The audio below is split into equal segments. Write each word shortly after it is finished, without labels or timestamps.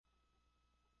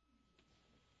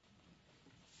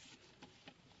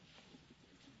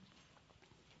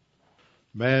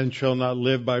Man shall not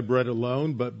live by bread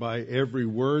alone, but by every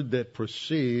word that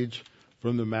proceeds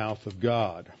from the mouth of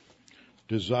God.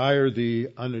 Desire the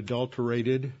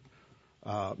unadulterated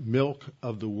milk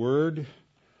of the word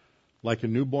like a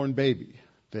newborn baby,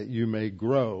 that you may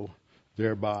grow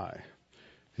thereby.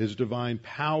 His divine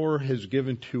power has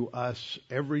given to us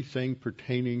everything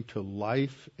pertaining to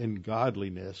life and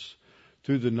godliness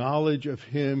through the knowledge of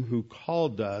him who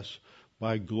called us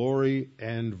by glory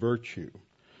and virtue,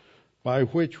 by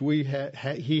which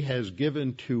he has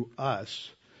given to us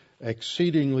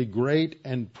exceedingly great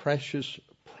and precious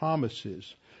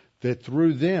promises, that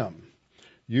through them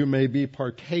you may be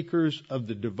partakers of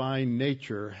the divine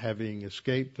nature, having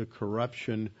escaped the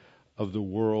corruption of the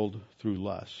world through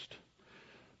lust.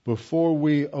 Before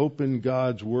we open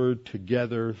God's Word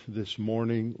together this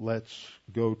morning, let's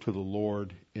go to the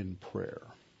Lord in prayer.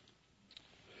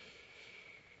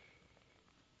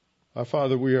 Our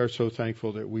Father, we are so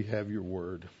thankful that we have your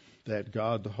Word, that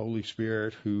God, the Holy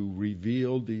Spirit, who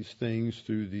revealed these things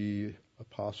through the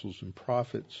apostles and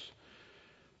prophets,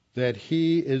 that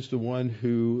he is the one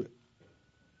who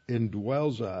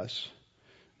indwells us,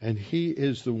 and he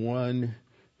is the one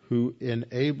who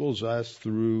enables us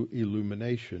through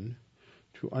illumination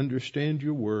to understand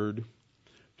your word,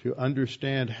 to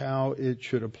understand how it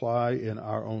should apply in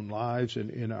our own lives and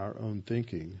in our own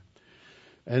thinking,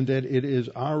 and that it is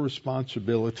our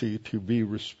responsibility to be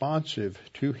responsive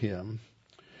to him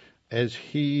as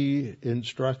he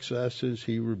instructs us, as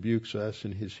he rebukes us,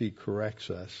 and as he corrects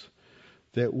us,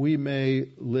 that we may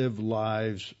live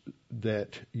lives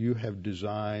that you have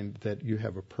designed, that you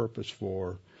have a purpose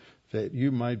for, that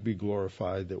you might be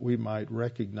glorified, that we might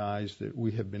recognize that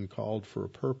we have been called for a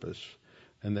purpose,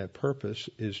 and that purpose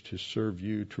is to serve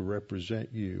you, to represent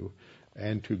you,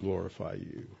 and to glorify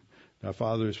you. Now,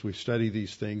 Father, as we study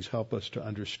these things, help us to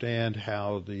understand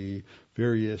how the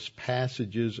various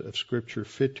passages of Scripture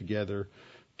fit together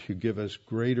to give us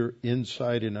greater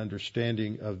insight and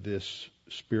understanding of this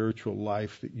spiritual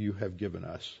life that you have given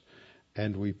us.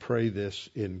 And we pray this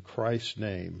in Christ's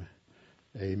name.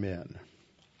 Amen.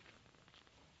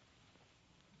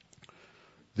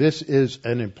 This is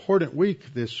an important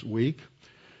week this week.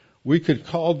 We could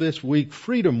call this week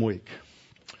Freedom Week,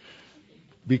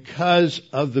 because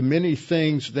of the many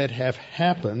things that have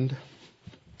happened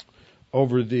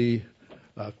over the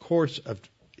course of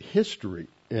history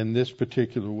in this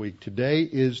particular week. Today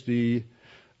is the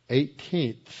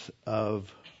 18th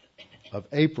of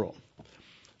April,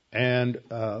 and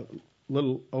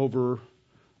little over,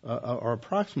 or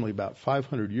approximately about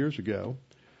 500 years ago,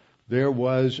 there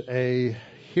was a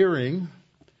hearing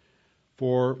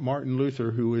for Martin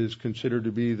Luther, who is considered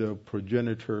to be the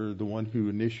progenitor, the one who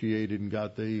initiated and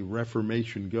got the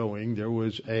Reformation going. There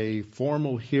was a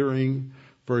formal hearing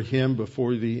for him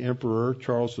before the Emperor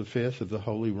Charles V of the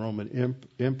Holy Roman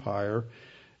Empire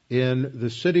in the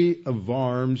city of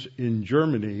Worms in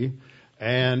Germany,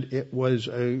 and it was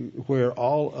where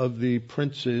all of the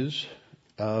princes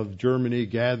of Germany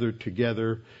gathered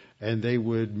together, and they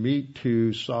would meet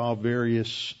to solve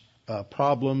various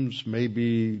problems,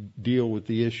 maybe deal with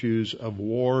the issues of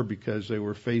war, because they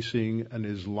were facing an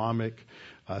Islamic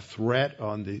threat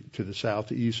to the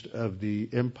southeast of the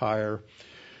empire.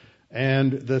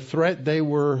 And the threat they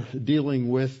were dealing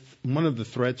with, one of the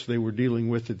threats they were dealing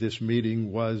with at this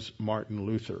meeting was Martin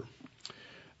Luther.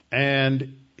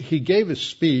 And he gave a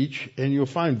speech, and you'll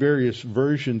find various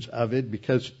versions of it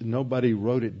because nobody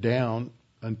wrote it down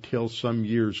until some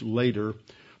years later.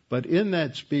 But in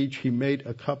that speech, he made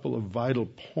a couple of vital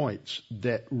points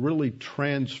that really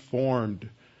transformed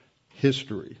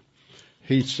history.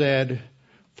 He said,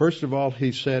 first of all,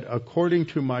 he said, according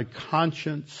to my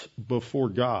conscience before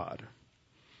God,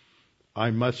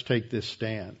 I must take this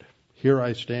stand. Here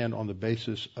I stand on the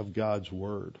basis of God's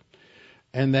word.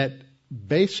 And that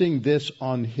basing this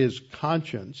on his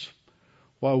conscience,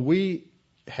 while we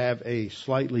have a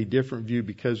slightly different view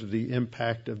because of the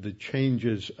impact of the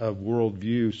changes of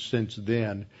worldview since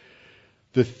then,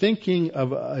 the thinking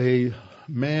of a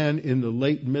man in the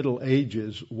late Middle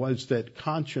Ages was that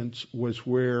conscience was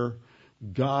where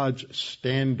God's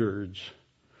standards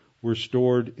were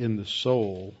stored in the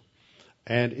soul,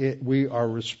 and we are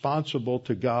responsible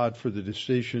to God for the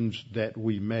decisions that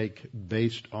we make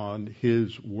based on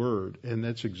his word. And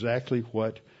that's exactly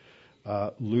what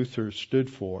Luther stood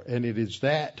for. And it is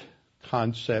that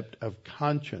concept of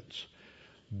conscience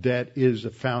that is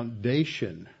the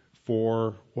foundation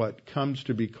for what comes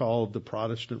to be called the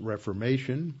Protestant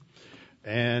Reformation,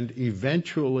 and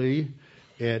eventually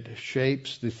it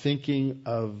shapes the thinking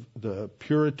of the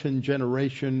Puritan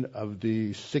generation of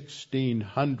the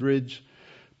 1600s,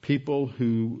 people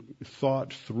who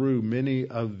thought through many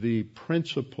of the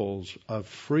principles of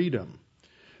freedom,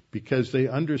 because they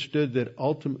understood that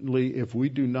ultimately if we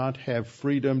do not have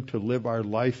freedom to live our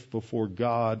life before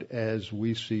God as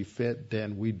we see fit,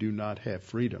 then we do not have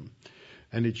freedom.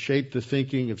 And it shaped the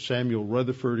thinking of Samuel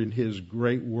Rutherford in his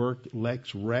great work,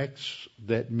 Lex Rex,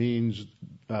 that means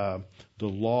the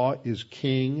law is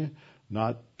king,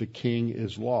 not the king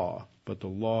is law, but the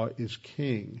law is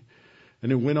king.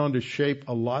 And it went on to shape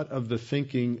a lot of the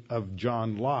thinking of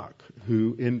John Locke,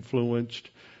 who influenced,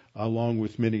 along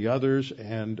with many others,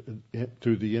 and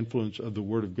through the influence of the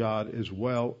Word of God as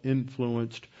well,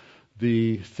 influenced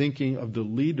the thinking of the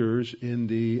leaders in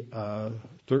the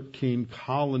 13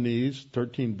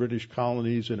 British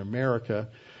colonies in America.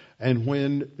 And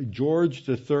when George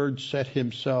III set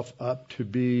himself up to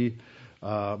be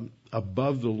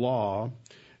above the law,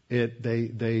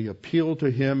 they appealed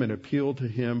to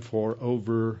him for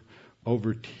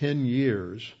over 10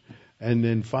 years. And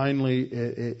then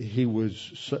finally, he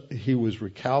was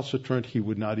recalcitrant. He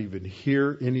would not even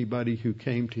hear anybody who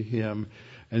came to him.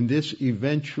 And this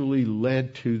eventually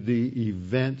led to the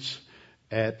events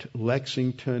at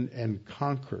Lexington and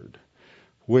Concord,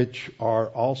 which are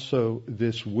also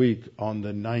this week on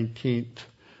the 19th.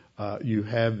 You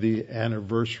have the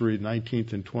anniversary,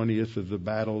 19th and 20th, of the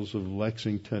battles of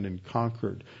Lexington and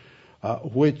Concord,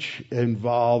 which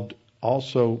involved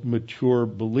also mature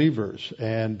believers.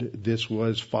 And this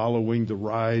was following the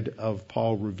ride of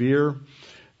Paul Revere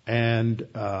and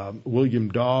William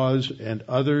Dawes and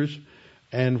others.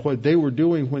 And what they were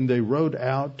doing when they rode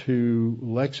out to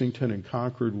Lexington and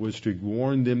Concord was to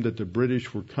warn them that the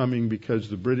British were coming, because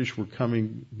the British were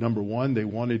coming, number one, they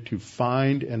wanted to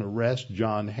find and arrest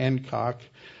John Hancock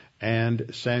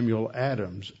and Samuel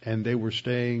Adams. And they were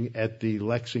staying at the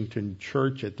Lexington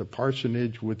church at the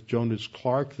parsonage with Jonas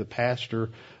Clark, the pastor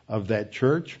of that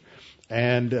church.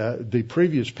 And the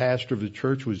previous pastor of the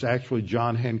church was actually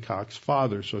John Hancock's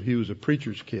father, so he was a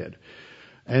preacher's kid.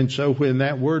 And so when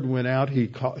that word went out,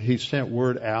 he sent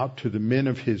word out to the men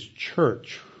of his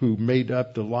church, who made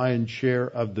up the lion's share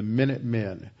of the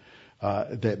Minutemen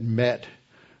that met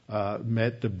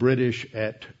the British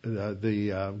at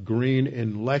the Green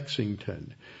in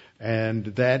Lexington. And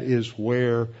that is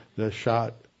where the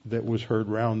shot that was heard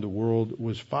round the world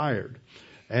was fired.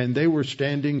 And they were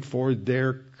standing for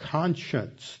their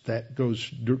conscience.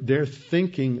 Their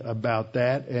thinking about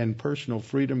that and personal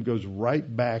freedom goes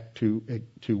right back to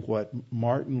what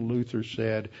Martin Luther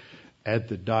said at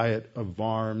the Diet of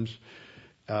Worms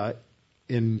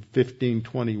in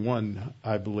 1521,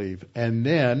 I believe. And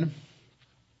then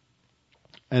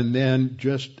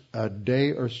just a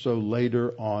day or so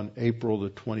later, on April the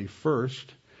 21st,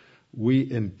 we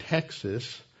in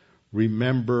Texas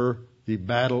remember the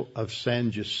Battle of San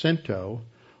Jacinto,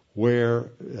 where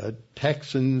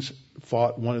Texans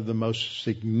fought one of the most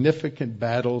significant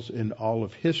battles in all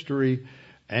of history,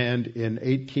 and in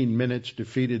 18 minutes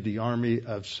defeated the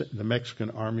Mexican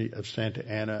army of Santa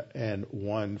Anna and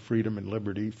won freedom and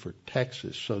liberty for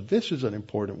Texas. So this is an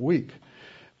important week.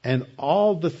 And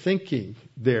all the thinking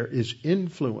there is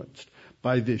influenced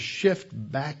by this shift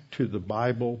back to the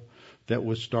Bible that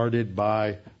was started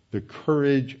by the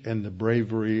courage and the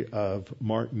bravery of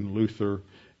Martin Luther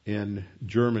in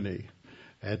Germany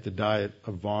at the Diet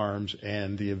of Worms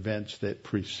and the events that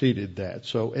preceded that.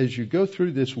 So as you go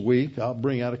through this week, I'll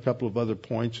bring out a couple of other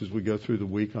points as we go through the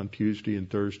week on Tuesday and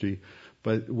Thursday,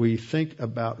 but we think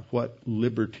about what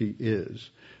liberty is.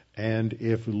 And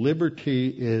if liberty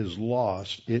is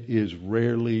lost, it is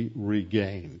rarely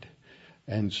regained.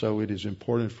 And so it is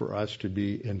important for us to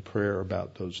be in prayer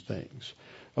about those things.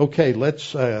 Okay,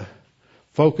 let's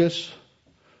focus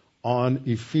on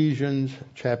Ephesians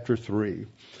chapter 3.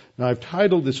 Now, I've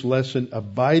titled this lesson,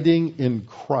 Abiding in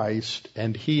Christ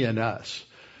and He in Us.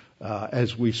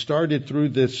 As we started through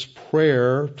this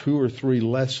prayer 2 or 3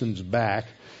 lessons back,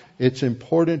 it's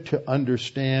important to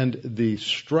understand the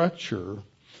structure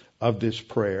of this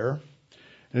prayer.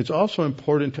 And it's also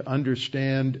important to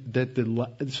understand that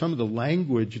some of the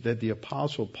language that the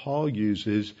Apostle Paul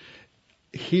uses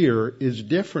here is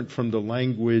different from the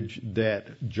language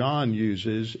that John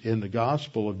uses in the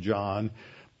Gospel of John.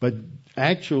 But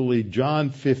actually, John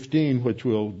 15, which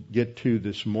we'll get to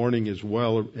this morning as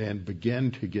well and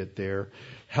begin to get there,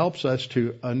 helps us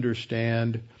to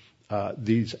understand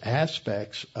these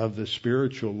aspects of the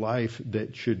spiritual life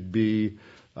that should be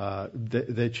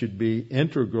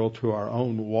integral to our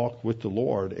own walk with the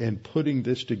Lord. And putting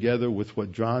this together with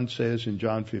what John says in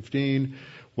John 15,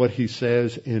 what he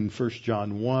says in 1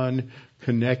 John 1,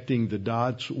 connecting the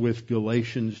dots with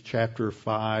Galatians chapter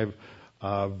 5,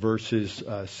 verses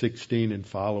 16 and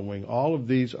following. All of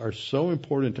these are so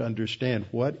important to understand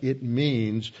what it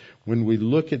means when we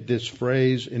look at this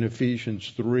phrase in Ephesians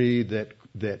 3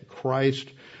 that Christ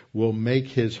will make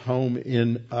his home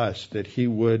in us, that he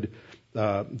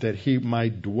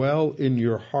might dwell in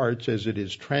your hearts, as it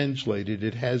is translated.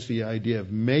 It has the idea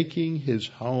of making his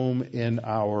home in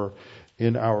our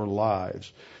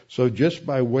lives. So just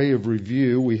by way of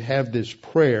review, we have this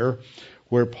prayer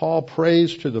where Paul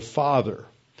prays to the Father.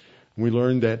 We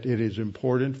learned that it is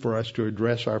important for us to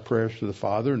address our prayers to the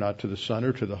Father, not to the Son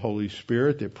or to the Holy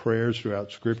Spirit. That prayers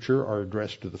throughout Scripture are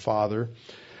addressed to the Father.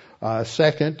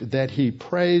 Second, that he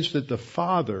prays that the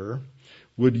Father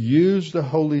would use the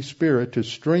Holy Spirit to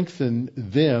strengthen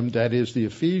them, that is, the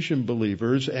Ephesian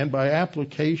believers, and by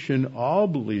application all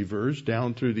believers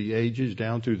down through the ages,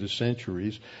 down through the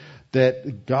centuries,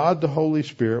 that God the Holy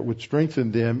Spirit would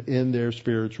strengthen them in their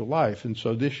spiritual life. And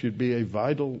so this should be a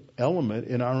vital element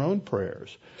in our own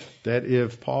prayers. That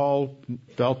if Paul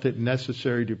felt it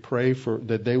necessary to pray for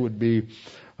that they would be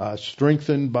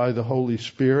strengthened by the Holy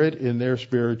Spirit in their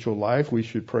spiritual life, we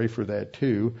should pray for that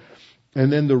too.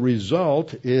 And then the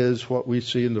result is what we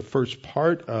see in the first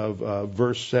part of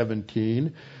verse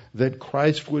 17, that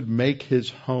Christ would make his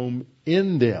home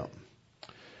in them.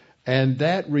 And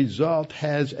that result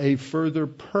has a further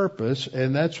purpose,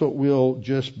 and that's what we'll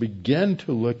just begin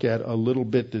to look at a little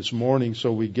bit this morning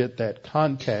so we get that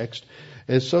context,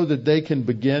 is so that they can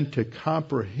begin to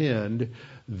comprehend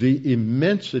the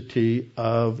immensity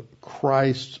of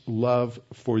Christ's love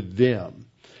for them.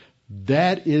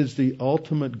 That is the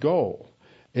ultimate goal,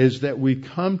 is that we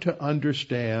come to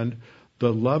understand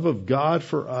the love of God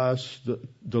for us,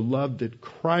 the love that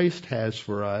Christ has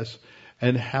for us,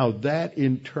 and how that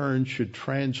in turn should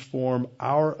transform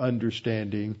our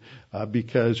understanding,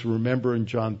 because remember in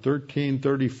John 13,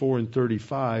 34, and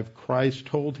 35, Christ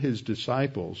told his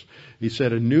disciples, he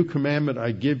said, "A new commandment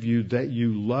I give you, that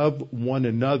you love one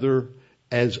another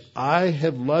as I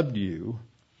have loved you.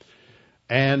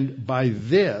 And by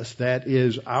this, that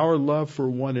is our love for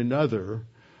one another,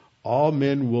 all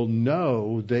men will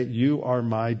know that you are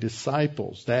my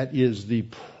disciples." That is the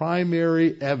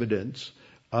primary evidence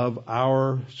of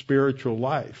our spiritual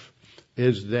life,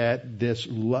 is that this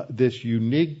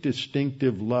unique,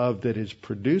 distinctive love that is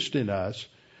produced in us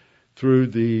through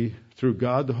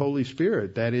God the Holy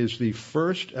Spirit. That is the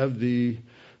first of the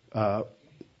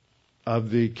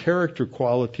character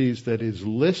qualities that is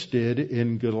listed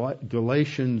in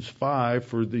Galatians 5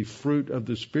 for the fruit of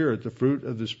the Spirit. The fruit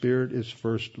of the Spirit is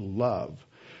first love.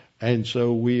 And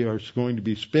so we are going to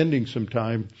be spending some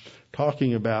time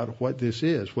talking about what this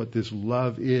is, what this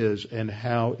love is, and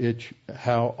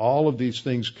how all of these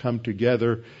things come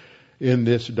together in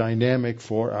this dynamic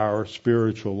for our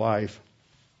spiritual life.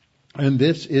 And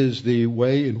this is the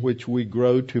way in which we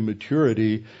grow to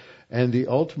maturity, and the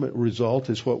ultimate result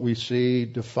is what we see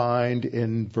defined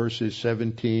in verses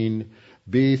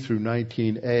 17b through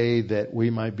 19a, that we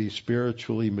might be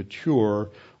spiritually mature,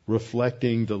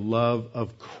 reflecting the love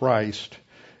of Christ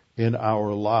in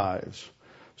our lives.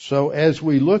 So as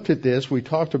we looked at this, we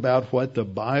talked about what the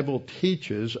Bible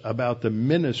teaches about the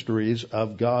ministries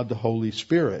of God the Holy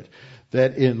Spirit.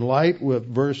 That in light with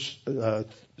verse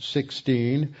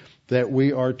 16, that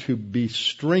we are to be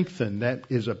strengthened. That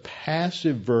is a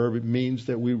passive verb. It means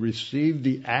that we receive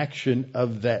the action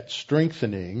of that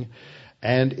strengthening,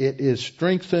 and it is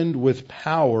strengthened with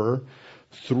power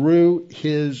through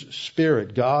his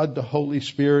Spirit. God the Holy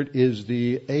Spirit is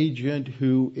the agent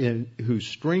who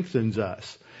strengthens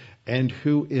us and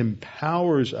who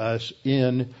empowers us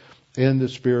in the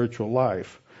spiritual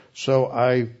life. So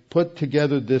I put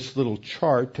together this little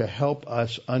chart to help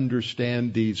us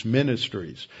understand these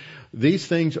ministries. These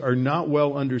things are not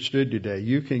well understood today.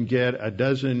 You can get a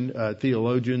dozen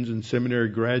theologians and seminary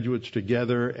graduates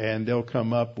together, and they'll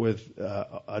come up with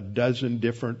a dozen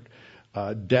different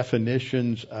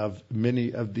definitions of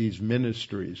many of these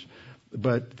ministries.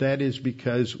 But that is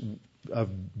because of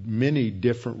many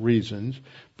different reasons.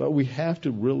 But we have to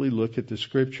really look at the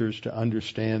Scriptures to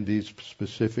understand these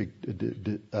specific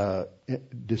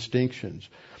distinctions.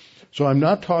 So I'm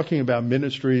not talking about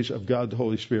ministries of God the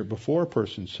Holy Spirit before a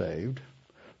person's saved.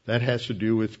 That has to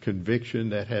do with conviction.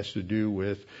 That has to do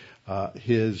with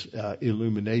his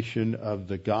illumination of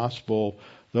the gospel.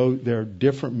 Though there are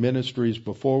different ministries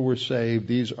before we're saved,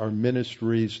 these are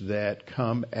ministries that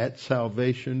come at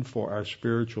salvation for our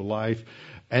spiritual life.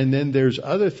 And then there's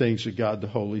other things that God the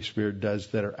Holy Spirit does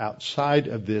that are outside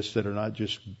of this, that are not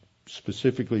just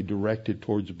specifically directed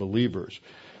towards believers.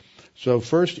 So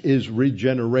first is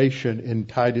regeneration in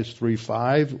Titus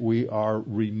 3:5. We are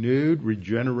renewed,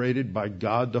 regenerated by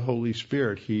God the Holy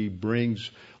Spirit. He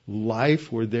brings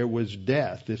life where there was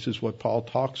death. This is what Paul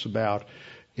talks about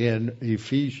in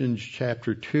Ephesians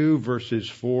chapter 2, verses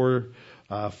 4,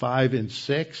 5, and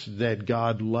 6, that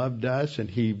God loved us and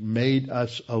He made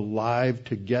us alive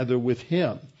together with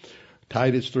Him.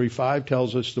 Titus 3:5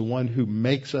 tells us the one who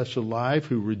makes us alive,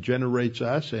 who regenerates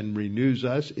us and renews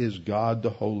us, is God the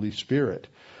Holy Spirit.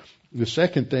 The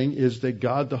second thing is that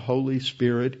God the Holy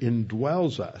Spirit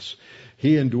indwells us.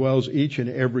 He indwells each and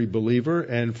every believer,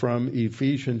 and from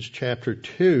Ephesians chapter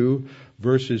 2,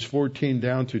 verses 14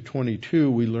 down to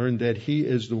 22, we learn that He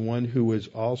is the one who is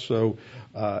also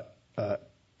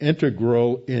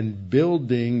integral in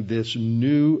building this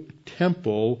new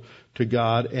temple to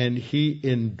God, and He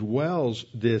indwells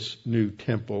this new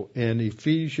temple. In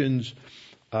Ephesians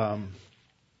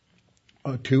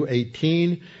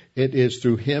 2:18, it is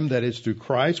through Him, that is through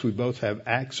Christ, we both have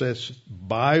access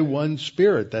by one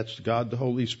Spirit. That's God the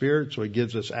Holy Spirit, so He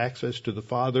gives us access to the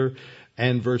Father.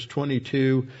 And verse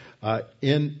 22,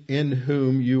 in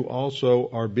whom you also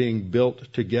are being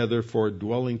built together for a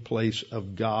dwelling place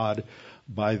of God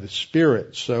by the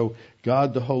Spirit. So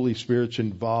God the Holy Spirit's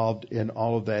involved in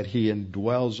all of that. He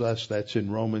indwells us. That's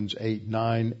in Romans 8,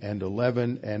 9, and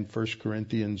 11, and 1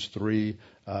 Corinthians 3,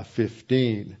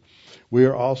 15. We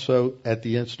are also, at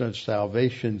the instant of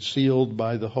salvation, sealed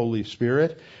by the Holy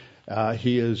Spirit.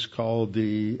 He is called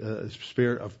the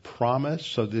Spirit of promise.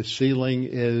 So this sealing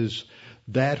is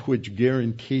that which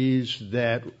guarantees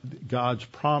that God's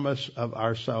promise of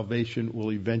our salvation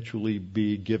will eventually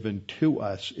be given to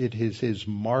us. It is His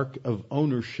mark of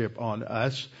ownership on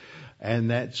us,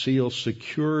 and that seal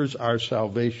secures our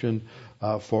salvation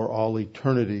for all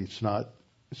eternity.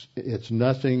 It's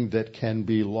nothing that can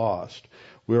be lost.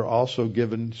 We're also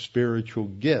given spiritual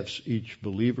gifts. Each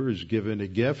believer is given a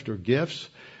gift or gifts,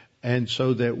 and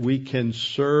so that we can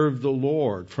serve the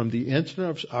Lord from the instant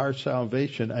of our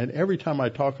salvation. And every time I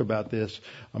talk about this,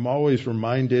 I'm always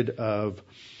reminded of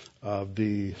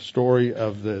the story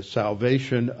of the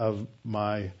salvation of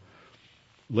my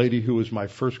lady who was my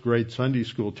first grade Sunday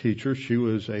school teacher. She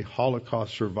was a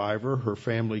Holocaust survivor. Her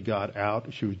family got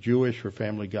out. She was Jewish. Her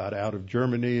family got out of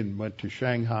Germany and went to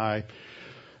Shanghai.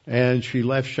 And she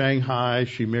left Shanghai.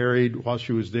 She married, while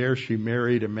she was there, she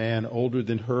married a man older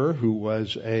than her who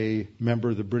was a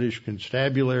member of the British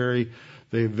Constabulary.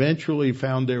 They eventually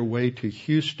found their way to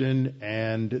Houston,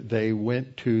 and they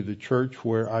went to the church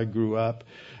where I grew up.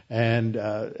 And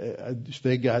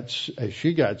she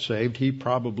got saved. He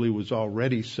probably was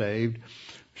already saved.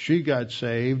 She got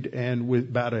saved, and with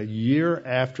about a year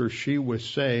after she was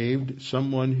saved,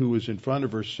 someone who was in front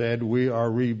of her said, "We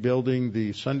are rebuilding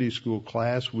the Sunday school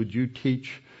class. Would you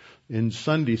teach in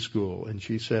Sunday school?" And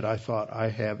she said, "I thought, I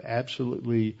have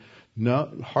absolutely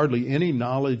hardly any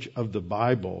knowledge of the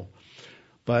Bible,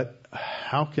 but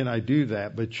how can I do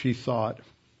that?" But she thought,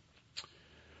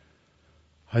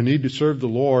 I need to serve the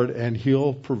Lord, and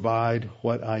He'll provide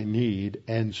what I need.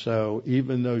 And so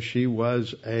even though she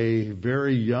was a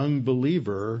very young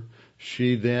believer,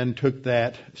 she then took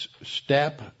that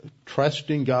step,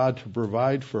 trusting God to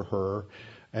provide for her.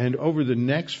 And over the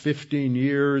next 15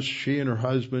 years, she and her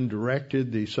husband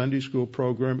directed the Sunday school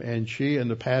program, and she and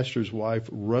the pastor's wife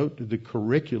wrote the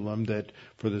curriculum that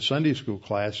for the Sunday school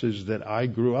classes that I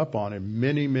grew up on, and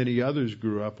many, many others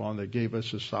grew up on, that gave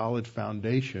us a solid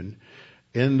foundation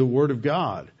in the Word of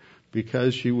God,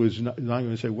 because she was not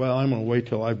going to say, well, I'm going to wait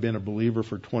till I've been a believer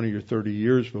for 20 or 30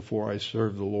 years before I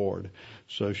serve the Lord.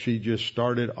 So she just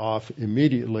started off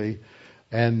immediately,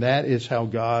 and that is how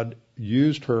God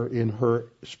used her in her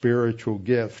spiritual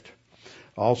gift.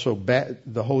 Also,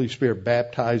 the Holy Spirit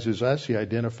baptizes us. He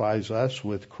identifies us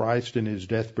with Christ in His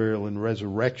death, burial, and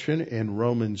resurrection in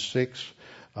Romans 6,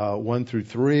 1 through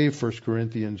 3, 1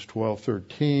 Corinthians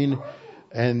 12:13.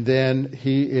 And then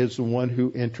He is the one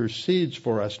who intercedes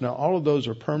for us. Now, all of those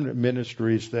are permanent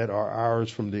ministries that are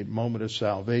ours from the moment of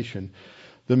salvation.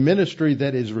 The ministry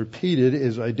that is repeated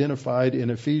is identified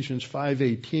in Ephesians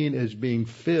 5:18 as being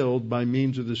filled by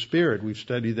means of the Spirit. We've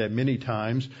studied that many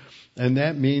times. And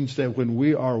that means that when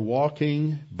we are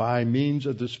walking by means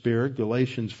of the Spirit,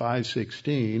 Galatians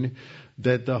 5:16,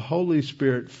 that the Holy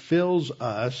Spirit fills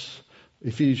us,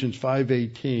 Ephesians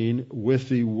 5:18, with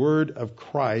the word of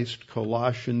Christ,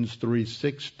 Colossians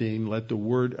 3:16, let the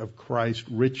word of Christ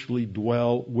richly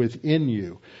dwell within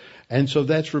you. And so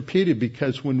that's repeated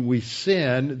because when we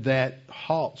sin, that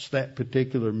halts that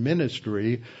particular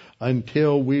ministry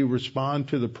until we respond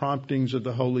to the promptings of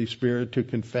the Holy Spirit to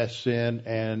confess sin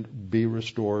and be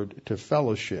restored to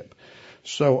fellowship.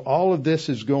 So all of this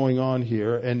is going on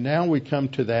here, and now we come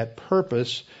to that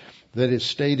purpose that is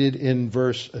stated in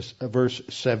verse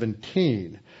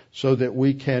 17, so that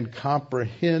we can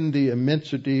comprehend the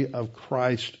immensity of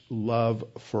Christ's love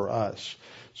for us.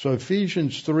 So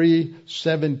Ephesians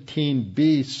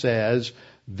 3:17b says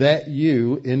that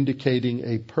you, indicating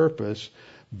a purpose,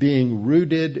 being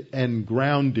rooted and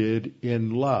grounded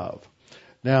in love.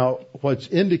 Now, what's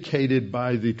indicated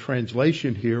by the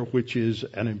translation here, which is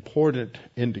an important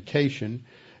indicator,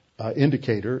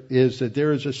 is that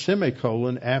there is a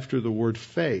semicolon after the word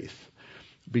faith,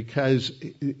 because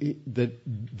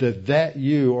that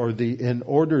you, or the in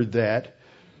order that,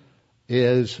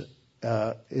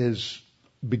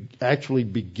 actually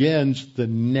begins the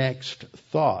next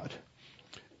thought.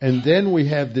 And then we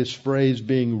have this phrase,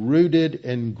 being rooted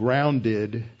and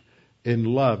grounded in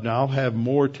love. Now, I'll have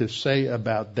more to say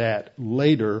about that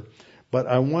later, but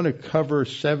I want to cover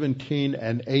 17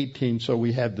 and 18 so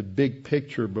we have the big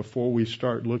picture before we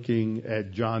start looking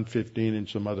at John 15 and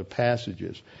some other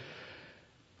passages.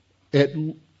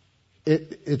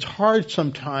 It's hard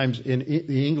sometimes in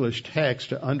the English text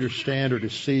to understand or to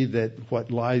see that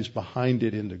what lies behind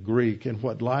it in the Greek. And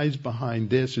what lies behind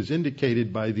this is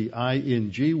indicated by the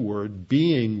ing word,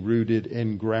 being rooted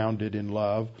and grounded in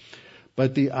love.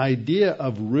 But the idea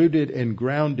of rooted and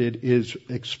grounded is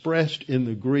expressed in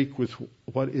the Greek with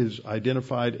what is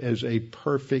identified as a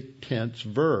perfect tense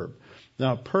verb.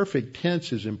 Now, perfect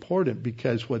tense is important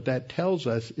because what that tells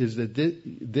us is that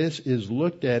this is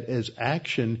looked at as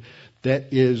action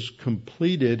that is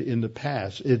completed in the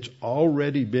past. It's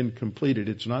already been completed.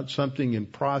 It's not something in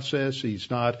process. It's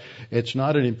not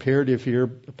an imperative here.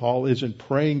 Paul isn't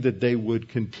praying that they would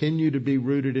continue to be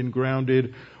rooted and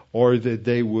grounded or that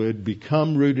they would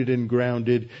become rooted and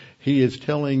grounded. He is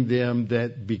telling them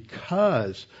that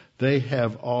because they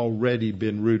have already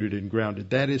been rooted and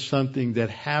grounded, that is something that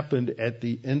happened at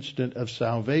the instant of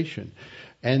salvation.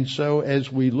 And so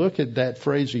as we look at that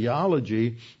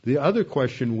phraseology, the other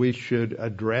question we should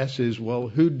address is, well,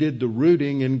 who did the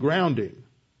rooting and grounding?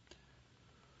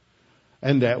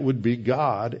 And that would be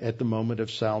God at the moment of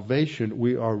salvation.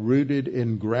 We are rooted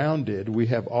and grounded. We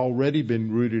have already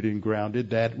been rooted and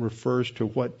grounded. That refers to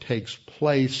what takes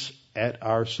place at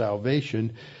our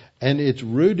salvation. And it's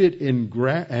rooted and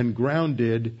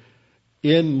grounded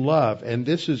in love. And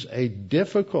this is a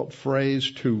difficult phrase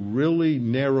to really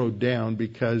narrow down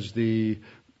because the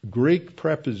Greek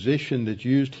preposition that's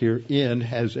used here, in,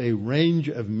 has a range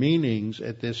of meanings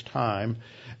at this time.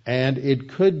 And it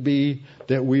could be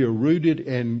that we are rooted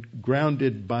and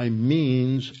grounded by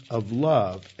means of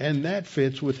love. And that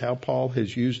fits with how Paul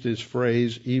has used this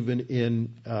phrase even in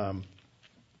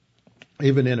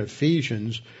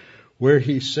Ephesians, where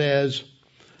he says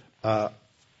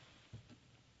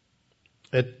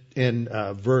in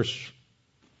verse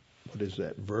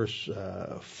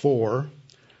 4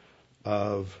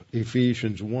 of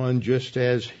Ephesians 1, just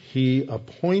as he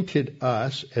appointed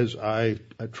us, as I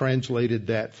translated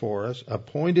that for us,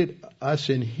 appointed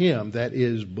us in him, that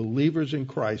is, believers in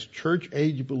Christ, church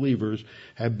age believers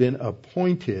have been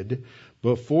appointed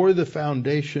before the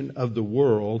foundation of the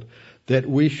world, that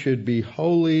we should be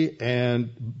holy and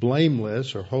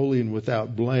blameless, or holy and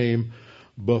without blame,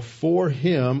 before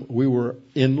him. We were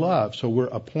in love. So we're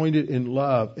appointed in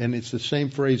love, and it's the same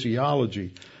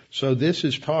phraseology. So this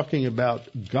is talking about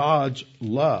God's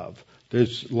love.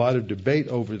 There's a lot of debate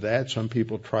over that. Some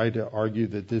people try to argue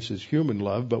that this is human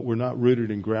love, but we're not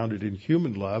rooted and grounded in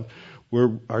human love.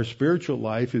 Our spiritual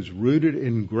life is rooted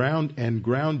and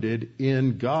grounded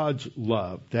in God's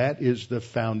love. That is the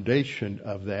foundation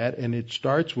of that, and it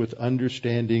starts with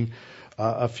understanding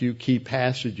a few key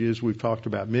passages we've talked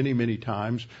about many, many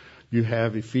times. You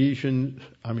have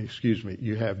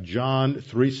you have John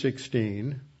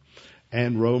 3:16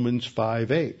 and Romans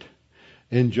 5:8.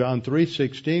 In John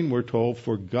 3:16, we're told,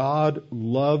 "For God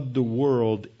loved the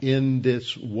world in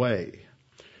this way."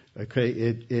 Okay,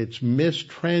 it's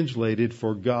mistranslated,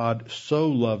 "For God so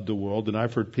loved the world," and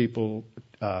I've heard people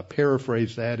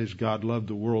paraphrase that as "God loved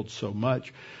the world so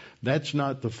much." That's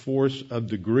not the force of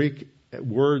the Greek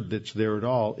word that's there at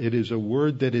all. It is a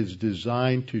word that is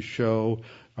designed to show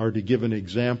or to give an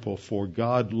example, for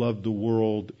God loved the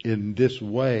world in this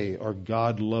way, or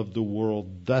God loved the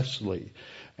world thusly.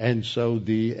 And so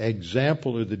the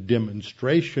example or the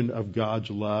demonstration of God's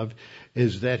love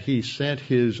is that he sent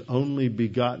his only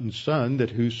begotten Son, that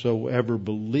whosoever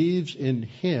believes in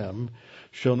him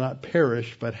shall not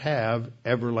perish but have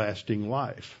everlasting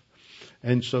life.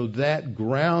 And so that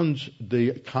grounds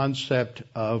the concept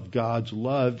of God's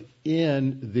love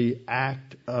in the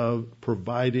act of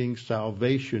providing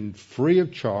salvation free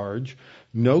of charge,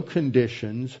 no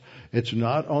conditions. It's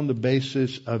not on the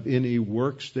basis of any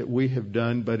works that we have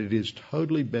done, but it is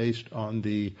totally based on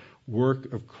the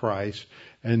work of Christ,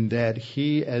 and that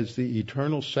He, as the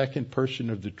eternal second person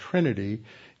of the Trinity,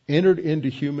 entered into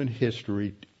human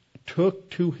history, took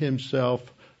to Himself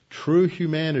true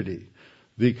humanity,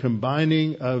 the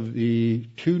combining of the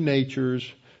two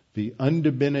natures, the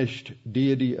undiminished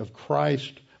deity of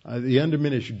Christ, the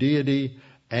undiminished deity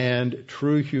and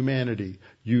true humanity,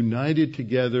 united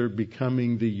together,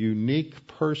 becoming the unique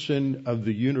person of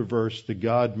the universe, the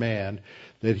God-man,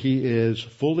 that He is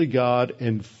fully God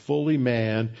and fully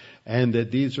man, and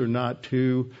that these are not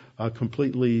two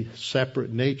completely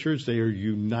separate natures. They are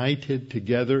united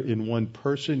together in one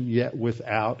person, yet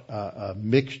without a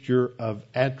mixture of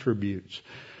attributes.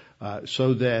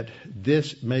 So that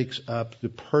this makes up the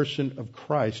person of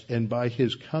Christ. And by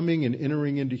His coming and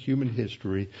entering into human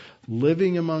history,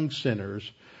 living among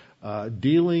sinners,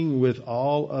 dealing with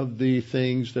all of the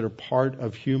things that are part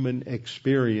of human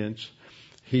experience,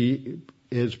 He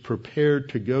is prepared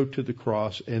to go to the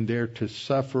cross and there to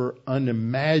suffer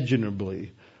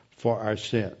unimaginably for our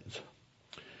sins.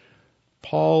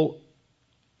 Paul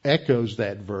echoes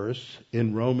that verse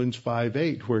in Romans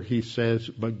 5:8, where he says,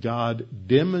 "But God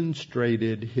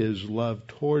demonstrated His love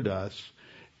toward us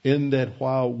in that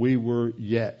while we were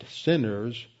yet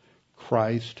sinners,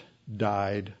 Christ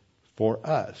died for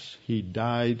us." He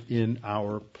died in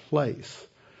our place.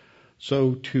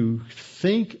 So to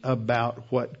think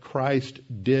about what Christ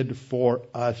did for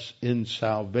us in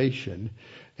salvation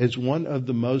is one of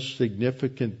the most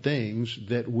significant things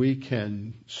that we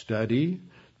can study,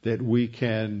 that we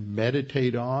can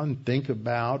meditate on, think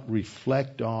about,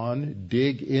 reflect on,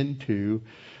 dig into,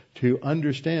 to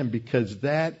understand, because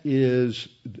that is,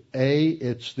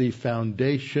 it's the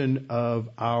foundation of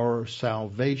our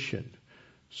salvation,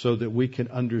 so that we can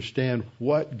understand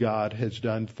what God has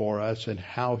done for us and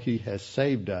how He has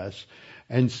saved us.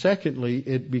 And secondly,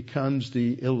 it becomes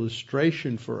the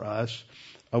illustration for us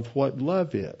of what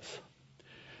love is.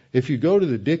 If you go to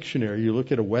the dictionary, you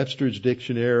look at a Webster's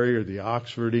dictionary or the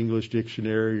Oxford English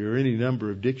Dictionary or any number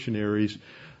of dictionaries,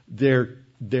 their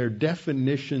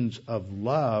definitions of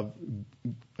love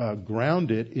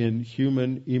ground it in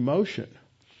human emotion.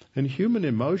 And human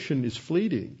emotion is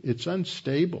fleeting. It's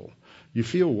unstable. You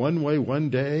feel one way one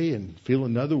day and feel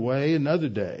another way another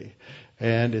day.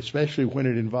 And especially when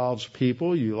it involves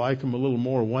people, you like them a little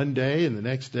more one day and the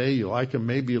next day you like them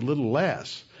maybe a little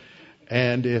less.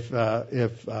 And if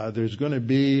there's going to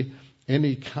be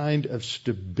any kind of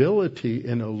stability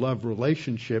in a love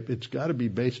relationship, it's got to be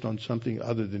based on something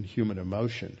other than human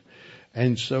emotion.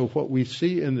 And so what we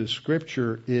see in the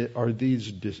Scripture are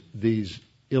these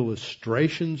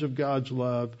illustrations of God's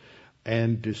love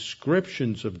and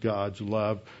descriptions of God's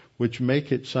love, which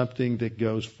make it something that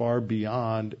goes far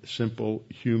beyond simple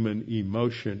human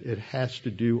emotion. It has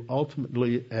to do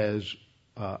ultimately, as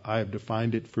I have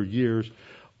defined it for years,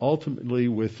 ultimately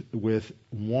with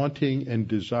wanting and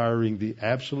desiring the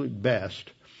absolute best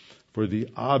for the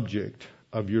object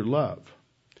of your love.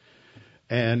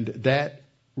 And that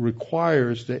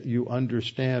requires that you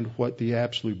understand what the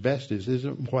absolute best is.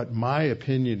 Isn't what my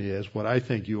opinion is, what I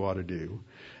think you ought to do.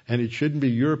 And it shouldn't be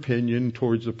your opinion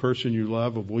towards the person you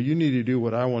love of, well, you need to do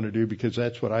what I want to do because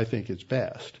that's what I think is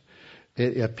best.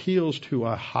 It appeals to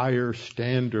a higher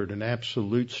standard, an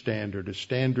absolute standard, a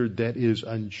standard that is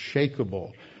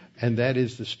unshakable, and that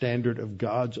is the standard of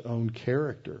God's own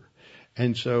character.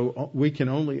 And so we can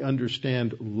only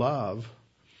understand love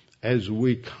as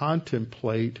we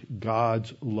contemplate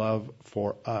God's love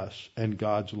for us and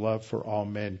God's love for all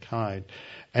mankind.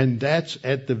 And that's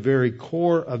at the very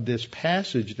core of this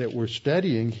passage that we're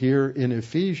studying here in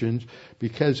Ephesians,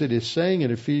 because it is saying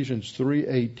in Ephesians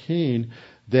 3:18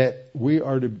 that we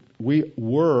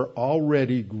were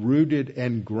already rooted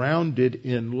and grounded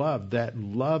in love, that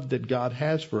love that God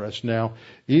has for us. Now,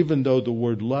 even though the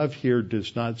word love here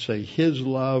does not say His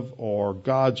love or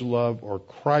God's love or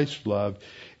Christ's love,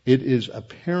 it is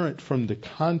apparent from the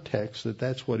context that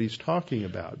that's what he's talking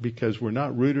about, because we're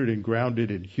not rooted and grounded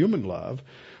in human love.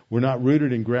 We're not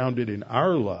rooted and grounded in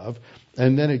our love.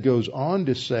 And then it goes on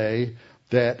to say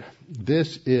that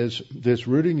this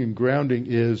rooting and grounding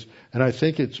is, and I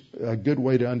think it's a good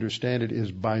way to understand it,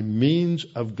 is by means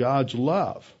of God's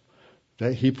love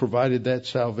that He provided that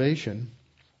salvation.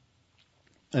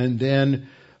 And then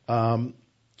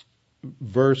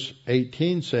verse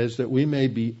 18 says that we may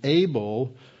be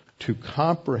able to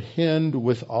comprehend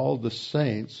with all the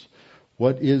saints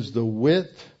what is the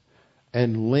width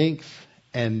and length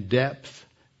and depth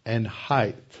and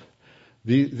height.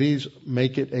 These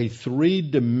make it a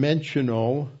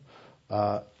three-dimensional,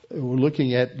 we're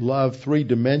looking at love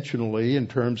three-dimensionally in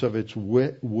terms of its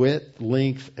width,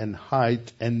 length, and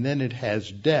height, and then it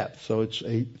has depth. So it's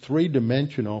a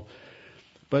three-dimensional.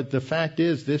 But the fact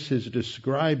is, this is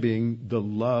describing the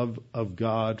love of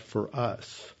God for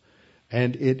us.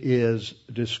 And it is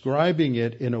describing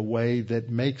it in a way that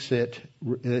makes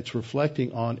it's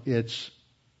reflecting on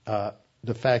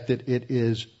the fact that it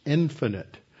is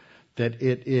infinite, that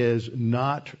it is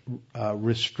not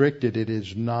restricted, it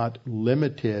is not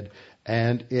limited,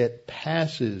 and it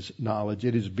passes knowledge.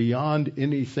 It is beyond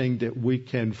anything that we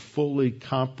can fully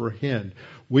comprehend.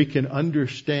 We can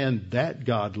understand that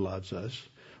God loves us.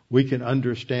 We can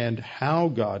understand how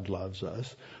God loves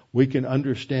us. We can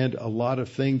understand a lot of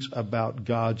things about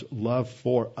God's love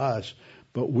for us,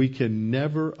 but we can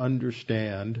never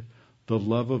understand the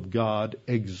love of God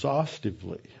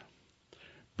exhaustively,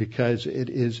 because it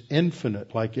is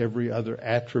infinite, like every other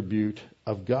attribute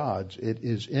of God's. It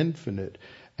is infinite.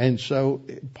 And so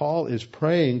Paul is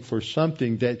praying for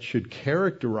something that should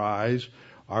characterize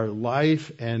our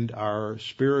life and our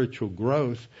spiritual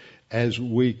growth. As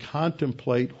we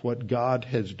contemplate what God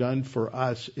has done for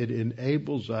us, it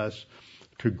enables us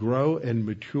to grow and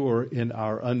mature in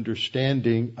our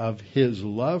understanding of His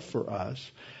love for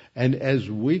us. And as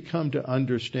we come to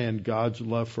understand God's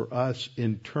love for us,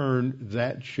 in turn,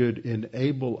 that should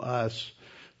enable us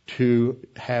to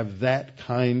have that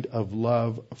kind of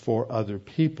love for other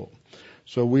people.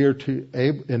 So we are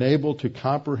enabled to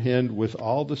comprehend with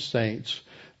all the saints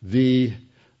the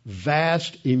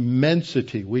vast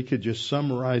immensity, we could just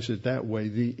summarize it that way,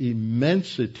 the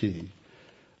immensity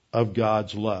of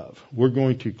God's love. We're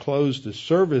going to close the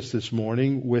service this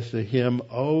morning with the hymn,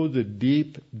 "Oh, the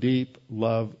Deep, Deep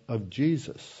Love of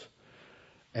Jesus."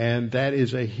 And that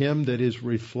is a hymn that is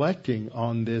reflecting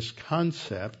on this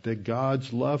concept that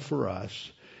God's love for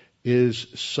us is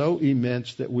so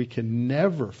immense that we can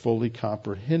never fully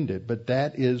comprehend it. But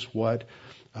that is what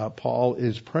Paul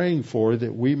is praying for,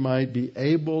 that we might be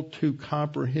able to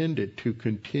comprehend it, to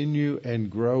continue and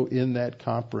grow in that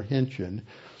comprehension,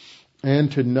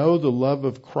 and to know the love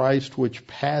of Christ which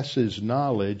passes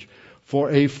knowledge,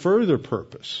 for a further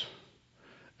purpose,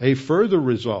 a further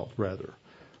result rather,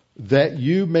 that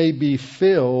you may be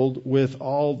filled with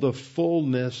all the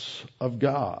fullness of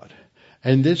God.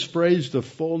 And this phrase, the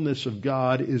fullness of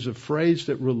God, is a phrase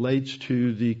that relates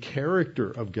to the character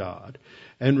of God.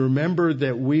 And remember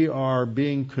that we are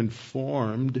being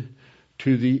conformed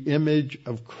to the image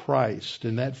of Christ.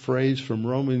 And that phrase from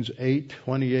Romans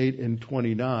 8:28 and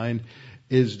 29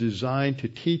 is designed to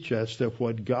teach us that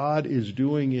what God is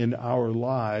doing in our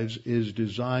lives is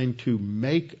designed to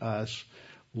make us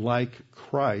like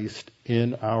Christ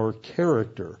in our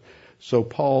character. So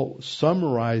Paul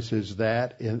summarizes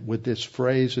that with this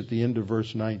phrase at the end of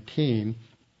verse 19,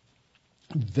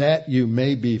 that you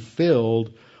may be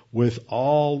filled with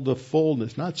all the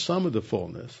fullness, not some of the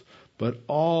fullness, but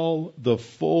all the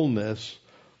fullness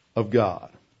of God.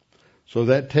 So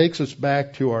that takes us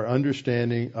back to our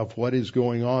understanding of what is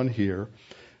going on here,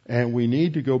 and we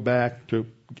need to go back to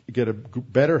get a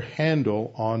better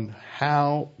handle on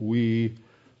how we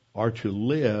are to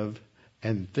live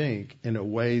and think in a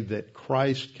way that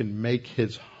Christ can make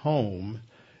His home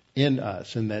in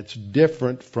us, and that's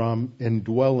different from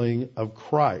indwelling of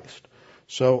Christ.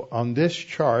 So on this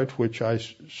chart, which I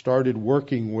started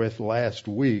working with last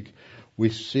week, we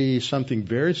see something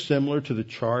very similar to the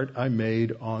chart I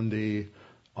made on the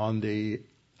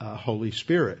Holy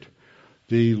Spirit.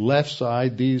 The left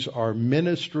side, these are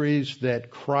ministries that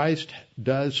Christ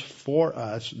does for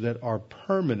us that are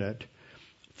permanent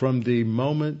from the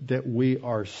moment that we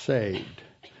are saved.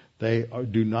 They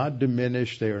do not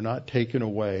diminish, they are not taken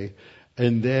away.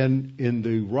 And then in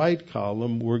the right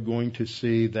column, we're going to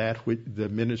see that with the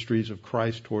ministries of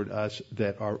Christ toward us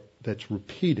that's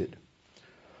repeated.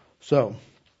 So,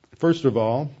 first of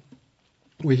all,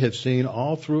 we have seen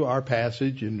all through our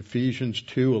passage in Ephesians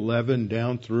 2:11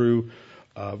 down through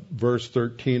verse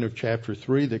 13 of chapter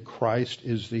 3 that Christ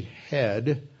is the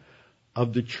head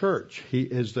of the church. He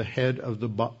is the head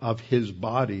of His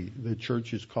body. The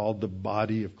church is called the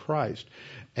body of Christ.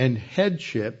 And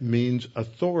headship means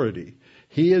authority.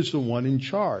 He is the one in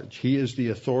charge. He is the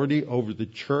authority over the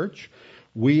church.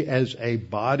 We as a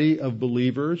body of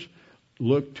believers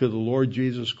look to the Lord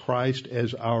Jesus Christ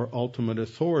as our ultimate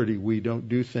authority. We don't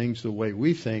do things the way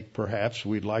we think perhaps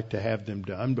we'd like to have them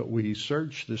done, but we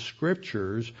search the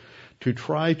Scriptures to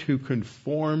try to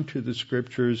conform to the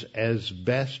Scriptures as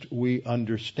best we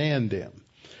understand them.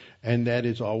 And that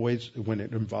is always, when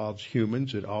it involves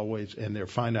humans, it always, and their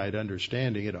finite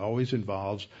understanding, it always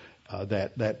involves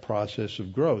that process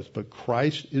of growth. But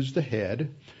Christ is the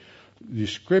head. The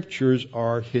Scriptures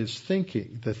are His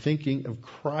thinking, the thinking of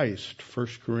Christ, 1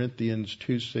 Corinthians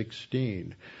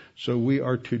 2:16. So we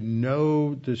are to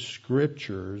know the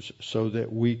Scriptures so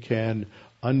that we can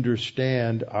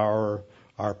understand our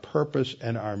purpose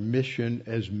and our mission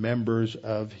as members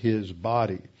of His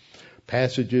body.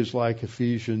 Passages like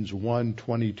Ephesians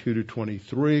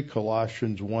 1:22-23,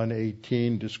 Colossians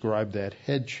 1:18 describe that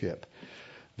headship.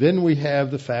 Then we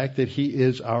have the fact that He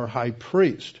is our high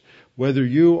priest. Whether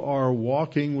you are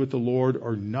walking with the Lord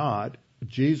or not,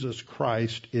 Jesus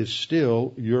Christ is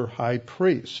still your high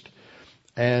priest.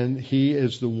 And He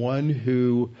is the one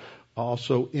who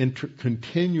also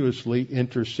continuously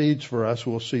intercedes for us.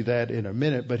 We'll see that in a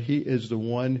minute. But He is the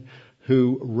one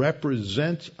who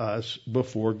represents us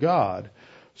before God.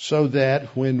 So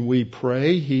that when we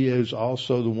pray, He is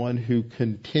also the one who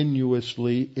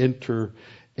continuously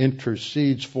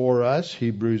intercedes for us,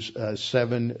 Hebrews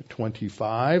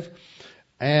 7:25,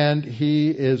 and He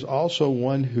is also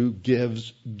one who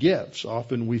gives gifts.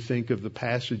 Often we think of the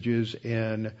passages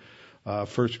in 1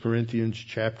 Corinthians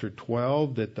chapter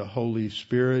 12 that the Holy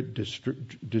Spirit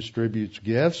distributes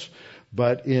gifts,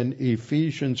 but in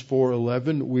Ephesians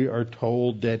 4:11 we are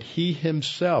told that He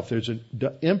Himself, there's an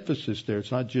emphasis there,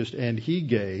 it's not just and He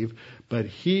gave, but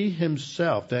He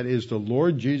Himself, that is the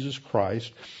Lord Jesus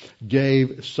Christ,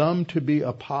 gave some to be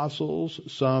apostles,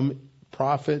 some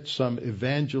prophets, some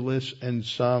evangelists, and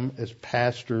some as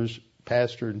pastor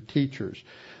and teachers.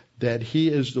 That He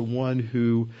is the one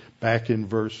who, back in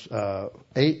verse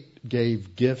 8,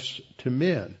 gave gifts to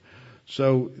men.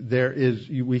 So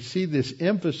we see this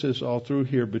emphasis all through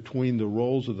here between the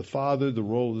roles of the Father, the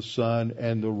role of the Son,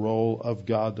 and the role of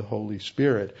God the Holy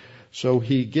Spirit. So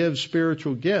He gives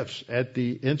spiritual gifts at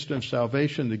the instant of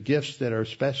salvation. The gifts that are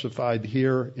specified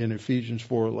here in Ephesians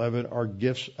 4:11 are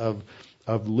gifts of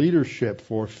leadership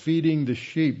for feeding the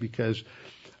sheep, because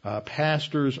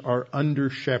pastors are under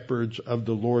shepherds of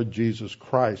the Lord Jesus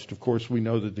Christ. Of course, we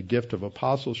know that the gift of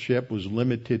apostleship was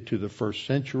limited to the first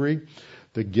century.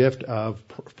 The gift of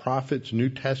prophets, New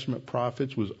Testament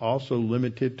prophets, was also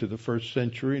limited to the first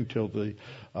century until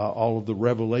all of the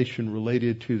revelation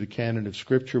related to the canon of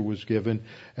Scripture was given.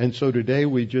 And so today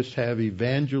we just have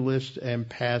evangelists and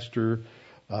pastor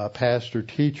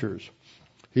teachers.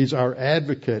 He's our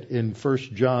advocate in 1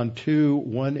 John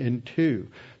 2:1-2.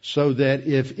 So that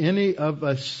if any of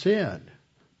us sin,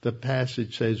 the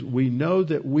passage says, we know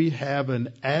that we have an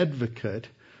advocate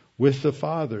with the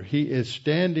Father. He is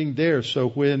standing there. So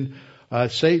when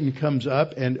Satan comes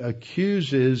up and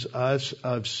accuses us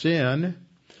of sin,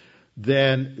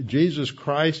 then Jesus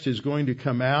Christ is going to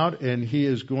come out and He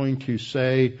is going to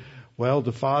say, well,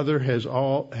 the Father has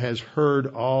heard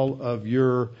all of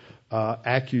your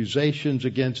accusations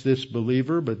against this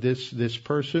believer, but this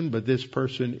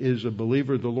person is a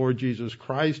believer of the Lord Jesus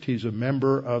Christ. He's a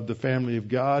member of the family of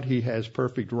God. He has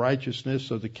perfect righteousness,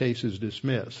 so the case is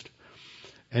dismissed.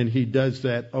 And He does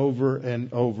that over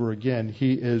and over again.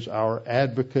 He is our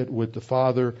advocate with the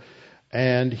Father,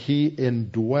 and He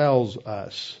indwells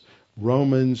us.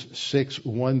 Romans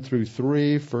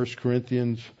 6:1-3, 1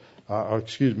 Corinthians.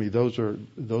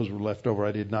 Those were left over.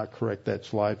 I did not correct that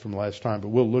slide from last time, but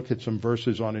we'll look at some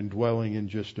verses on indwelling in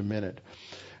just a minute.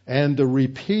 And the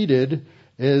repeated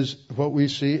is what we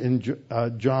see in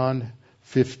John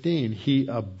 15. He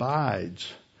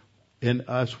abides in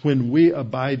us when we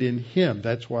abide in Him.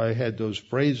 That's why I had those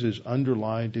phrases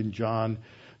underlined in John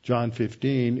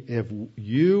 15. If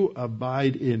you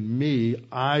abide in me,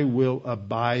 I will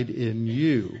abide in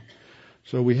you.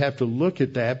 So we have to look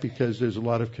at that because there's a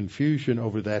lot of confusion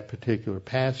over that particular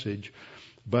passage.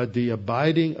 But the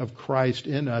abiding of Christ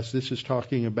in us, this is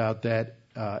talking about that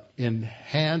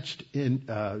enhanced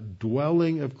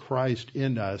dwelling of Christ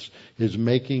in us is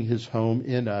making His home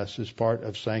in us as part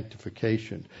of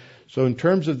sanctification. So in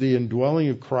terms of the indwelling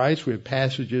of Christ, we have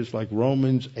passages like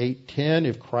Romans 8:10.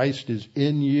 If Christ is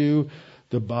in you,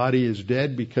 the body is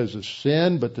dead because of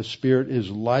sin, but the spirit is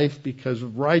life because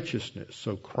of righteousness.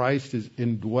 So Christ is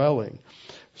indwelling.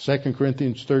 2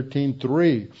 Corinthians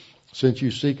 13:3. Since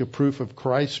you seek a proof of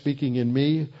Christ speaking in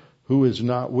me, who is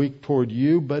not weak toward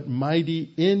you, but mighty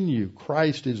in you.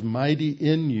 Christ is mighty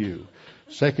in you.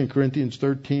 2 Corinthians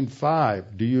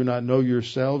 13:5. Do you not know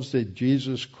yourselves that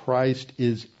Jesus Christ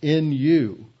is in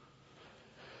you?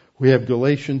 We have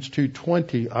Galatians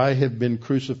 2:20. I have been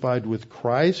crucified with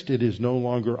Christ. It is no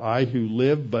longer I who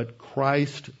live, but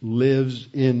Christ lives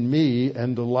in me.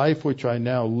 And the life which I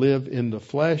now live in the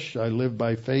flesh, I live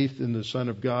by faith in the Son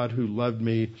of God who loved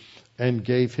me and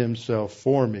gave himself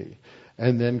for me.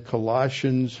 And then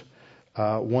Colossians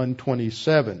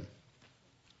 1:27.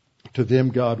 To them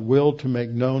God willed to make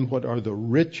known what are the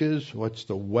riches, what's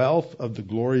the wealth of the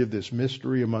glory of this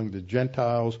mystery among the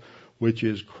Gentiles, which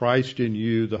is Christ in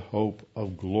you, the hope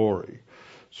of glory.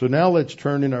 So now let's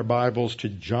turn in our Bibles to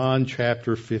John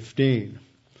chapter 15.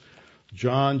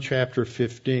 John chapter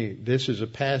 15. This is a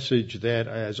passage that,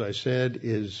 as I said,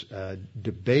 is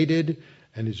debated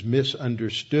and is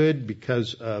misunderstood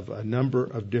because of a number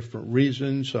of different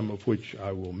reasons, some of which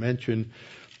I will mention.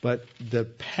 But the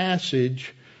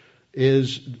passage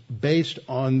is based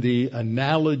on the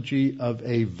analogy of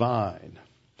a vine,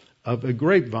 of a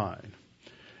grapevine.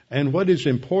 And what is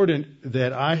important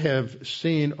that I have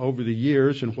seen over the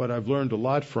years and what I've learned a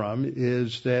lot from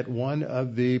is that one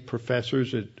of the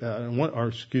professors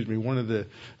one of the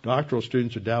doctoral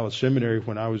students at Dallas Seminary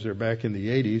when I was there back in the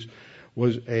 80s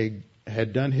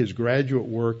had done his graduate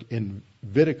work in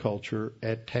viticulture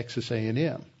at Texas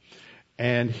A&M.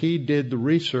 And he did the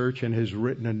research and has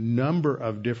written a number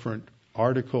of different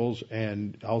articles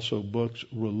and also books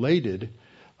related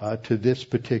to this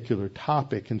particular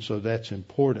topic, and so that's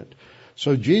important.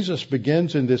 So Jesus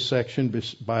begins in this section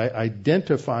by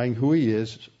identifying who he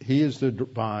is. He is the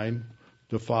vine.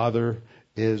 The Father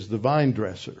is the vine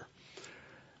dresser.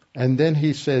 And then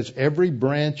he says, every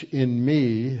branch in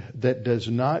me that does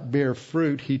not bear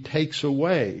fruit, he takes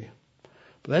away.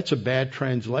 But that's a bad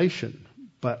translation.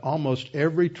 But almost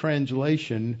every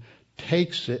translation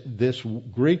takes this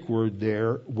Greek word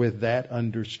there with that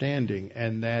understanding,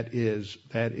 and that is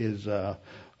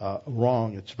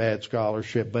wrong. It's bad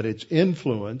scholarship, but it's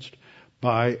influenced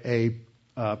by a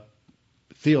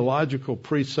theological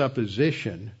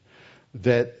presupposition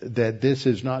that this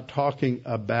is not talking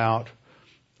about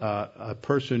a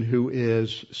person who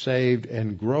is saved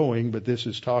and growing, but this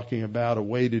is talking about a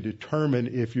way to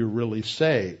determine if you're really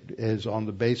saved, is on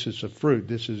the basis of fruit.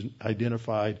 This is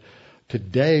identified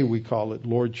today, we call it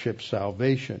lordship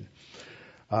salvation.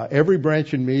 Every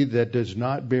branch in me that does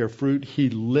not bear fruit, he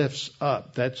lifts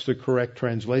up. That's the correct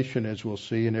translation, as we'll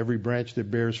see. And every branch that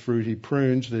bears fruit, he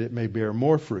prunes, that it may bear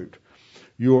more fruit.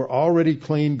 You are already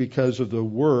clean because of the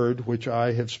word which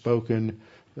I have spoken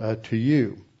to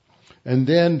you. And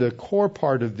then the core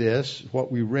part of this,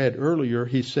 what we read earlier,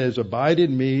 he says, abide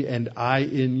in me and I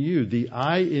in you. The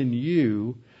I in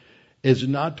you is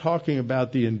not talking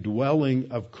about the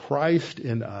indwelling of Christ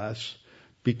in us,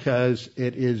 because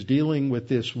it is dealing with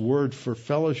this word for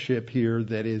fellowship here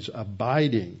that is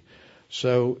abiding.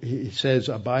 So he says,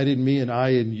 abide in me and I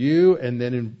in you. And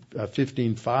then in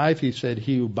 15:5, he said,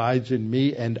 he who abides in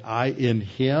me and I in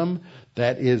him.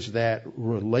 That is that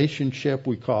relationship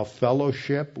we call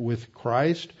fellowship with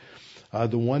Christ.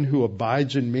 The one who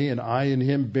abides in me and I in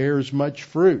him bears much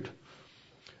fruit.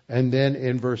 And then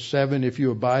in verse 7, if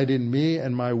you abide in me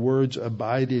and my words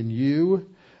abide in you.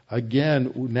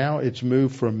 Again, now it's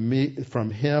moved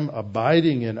from him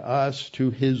abiding in us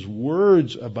to his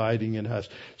words abiding in us.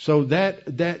 So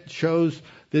that shows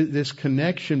this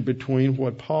connection between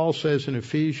what Paul says in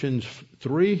Ephesians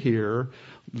 3 here,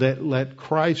 that let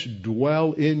Christ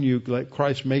dwell in you, let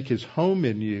Christ make his home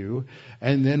in you,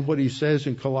 and then what he says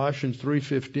in Colossians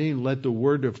 3:15, let the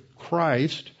word of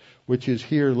Christ, which is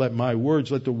here, let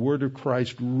the word of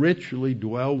Christ richly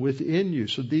dwell within you.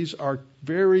 So these are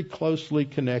very closely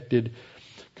connected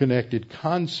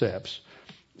concepts.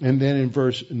 And then in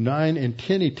verse 9 and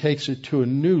 10, he takes it to a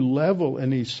new level,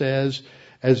 and he says,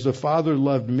 as the Father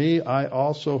loved me, I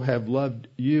also have loved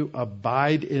you.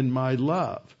 Abide in my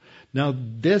love. Now,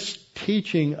 this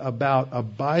teaching about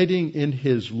abiding in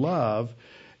his love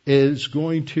is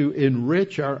going to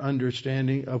enrich our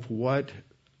understanding of what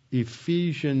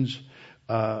Ephesians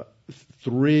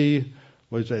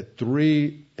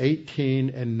 3:18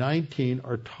 and 19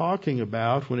 are talking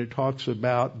about when it talks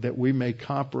about that we may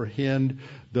comprehend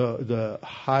the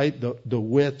height, the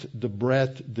width, the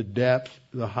breadth, the depth,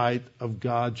 the height of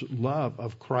God's love,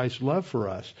 of Christ's love for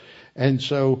us. And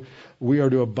so we are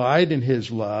to abide in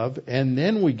his love. And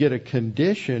then we get a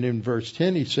condition in verse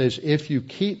 10. He says, if you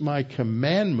keep my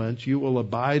commandments, you will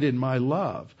abide in my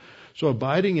love. So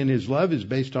abiding in his love is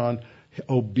based on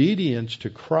obedience to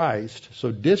Christ.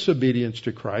 So disobedience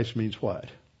to Christ means what?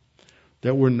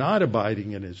 That we're not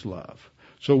abiding in his love.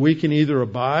 So we can either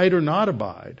abide or not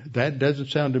abide. That doesn't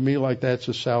sound to me like that's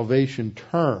a salvation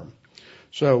term.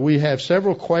 So we have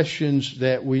several questions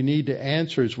that we need to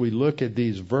answer as we look at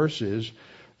these verses.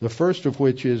 The first of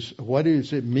which is, what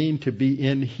does it mean to be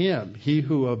in him? He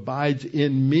who abides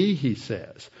in me, he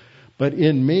says. But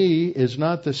in me is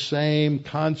not the same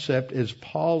concept as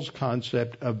Paul's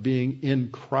concept of being in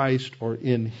Christ or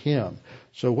in him.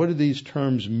 So what do these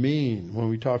terms mean when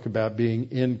we talk about being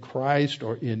in Christ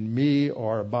or in me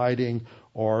or abiding,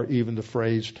 or even the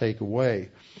phrase take away?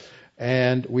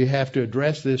 And we have to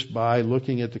address this by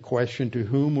looking at the question, to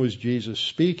whom was Jesus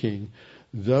speaking?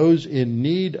 Those in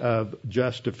need of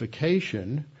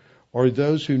justification, or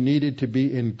those who needed to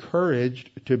be encouraged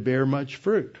to bear much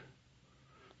fruit?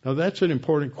 Now that's an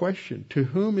important question. To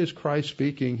whom is Christ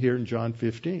speaking here in John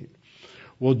 15?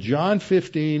 Well, John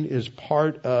 15 is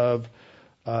part of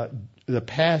the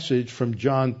passage from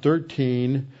John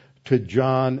 13 to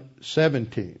John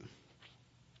 17.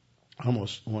 I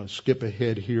almost want to skip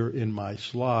ahead here in my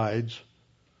slides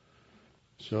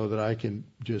so that I can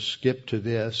just skip to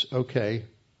this. Okay,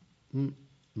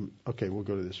 we'll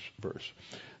go to this verse.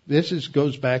 This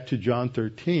goes back to John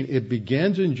 13. It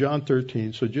begins in John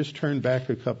 13, so just turn back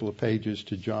a couple of pages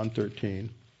to John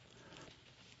 13.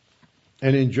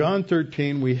 And in John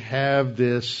 13, we have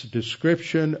this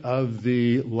description of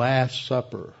the Last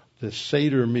Supper, the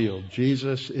Seder meal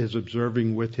Jesus is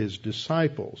observing with his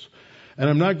disciples. And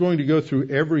I'm not going to go through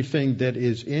everything that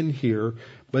is in here,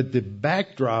 but the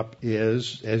backdrop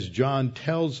is, as John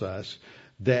tells us,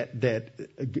 that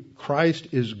Christ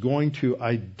is going to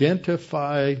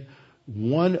identify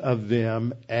one of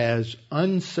them as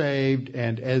unsaved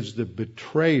and as the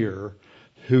betrayer,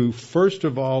 who first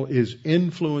of all is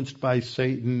influenced by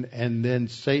Satan, and then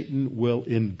Satan will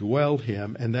indwell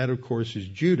him, and that of course is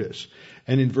Judas.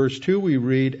 And in verse 2 we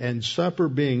read, and supper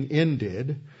being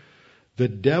ended, the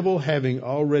devil having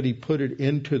already put it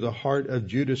into the heart of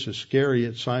Judas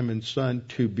Iscariot, Simon's son,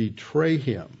 to betray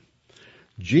him.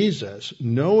 Jesus,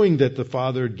 knowing that the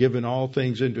Father had given all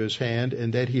things into his hand,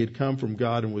 and that he had come from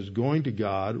God and was going to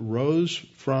God, rose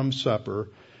from supper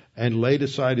and laid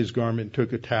aside his garment and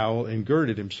took a towel and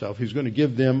girded himself. He's going to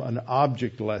give them an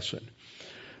object lesson.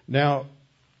 Now,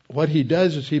 what he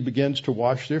does is he begins to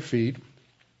wash their feet.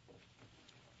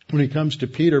 When he comes to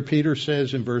Peter, Peter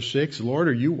says in verse 6, Lord,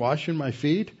 are you washing my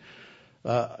feet?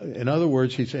 In other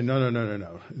words, he's saying,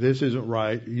 no. This isn't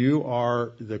right. You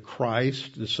are the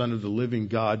Christ, the Son of the living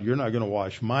God. You're not going to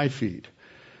wash my feet.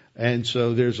 And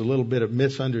so there's a little bit of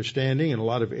misunderstanding and a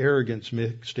lot of arrogance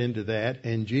mixed into that.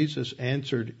 And Jesus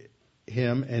answered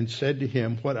him and said to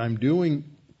him, what I'm doing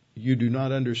you do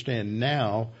not understand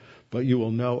now, but you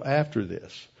will know after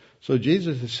this. So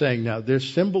Jesus is saying, now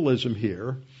there's symbolism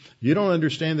here. You don't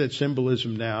understand that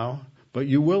symbolism now, but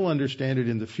you will understand it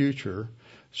in the future.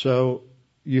 So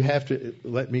you have to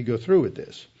let me go through with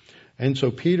this. And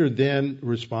so Peter then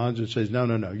responds and says, no,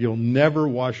 you'll never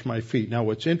wash my feet. Now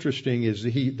what's interesting is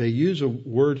they use a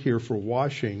word here for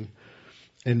washing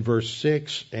in verse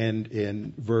 6 and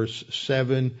in verse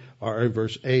 7 or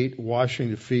verse 8, washing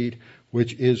the feet,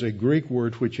 which is a Greek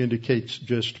word which indicates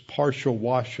just partial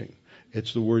washing.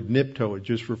 It's the word nipto. It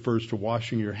just refers to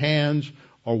washing your hands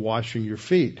or washing your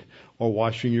feet or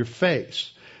washing your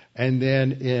face. And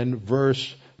then in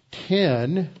verse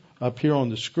 10, up here on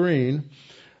the screen,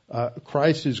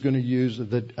 Christ is going to use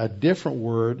a different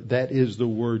word. That is the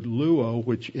word luo,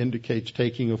 which indicates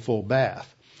taking a full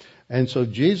bath. And so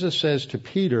Jesus says to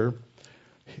Peter,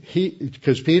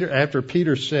 after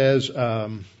Peter says,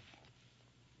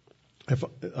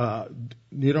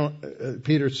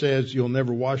 Peter says, you'll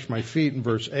never wash my feet in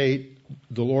verse 8.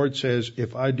 The Lord says,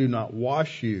 if I do not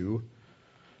wash you,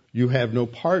 you have no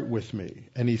part with me.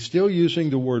 And he's still using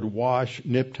the word wash,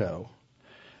 nipto.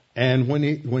 And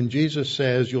when Jesus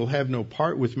says, you'll have no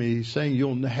part with me, he's saying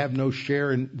you'll have no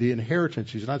share in the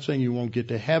inheritance. He's not saying you won't get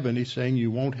to heaven. He's saying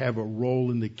you won't have a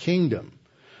role in the kingdom.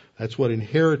 That's what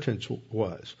inheritance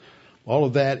was. All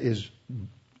of that is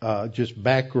just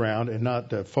background and not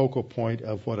the focal point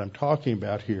of what I'm talking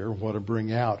about here, what I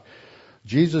bring out.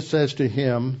 Jesus says to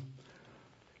him,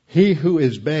 he who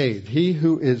is bathed, he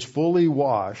who is fully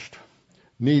washed,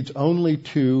 needs only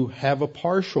to have a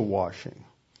partial washing.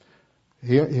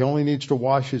 He only needs to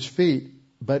wash his feet,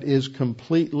 but is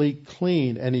completely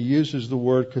clean. And he uses the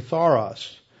word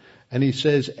katharos. And he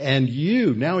says, and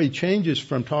you, now he changes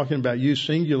from talking about you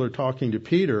singular, talking to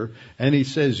Peter, and he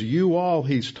says, you all,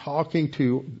 he's talking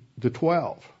to the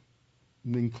 12,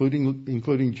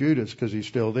 including Judas, because he's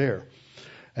still there.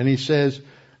 And he says,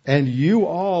 and you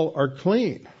all are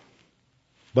clean,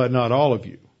 but not all of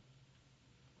you.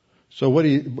 So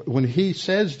when he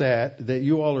says that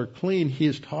you all are clean, he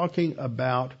is talking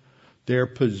about their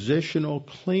positional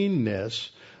cleanness,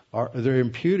 they're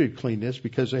imputed cleanness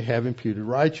because they have imputed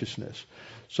righteousness.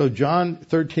 So John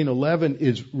 13:11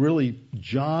 is really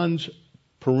John's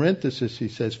parenthesis. He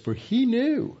says, for he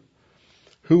knew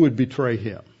who would betray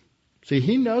him. See,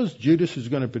 he knows Judas is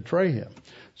going to betray him.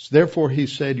 So therefore, he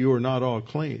said, you are not all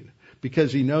clean.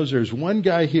 Because he knows there's one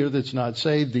guy here that's not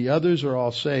saved, the others are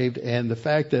all saved, and the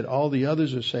fact that all the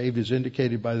others are saved is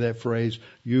indicated by that phrase,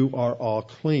 you are all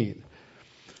clean.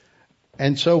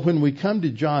 And so when we come to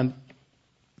John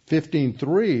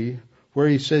 15:3, where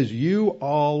he says, you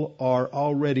all are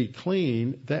already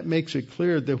clean, that makes it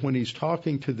clear that when he's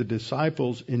talking to the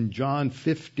disciples in John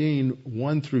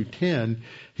 15:1 through 10,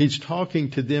 he's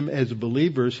talking to them as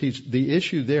believers. The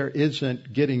issue there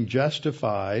isn't getting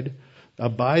justified.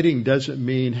 Abiding doesn't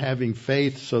mean having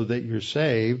faith so that you're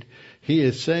saved. He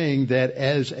is saying that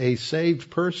as a saved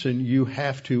person, you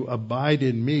have to abide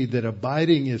in me, that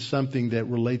abiding is something that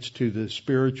relates to the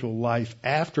spiritual life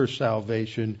after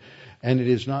salvation, and it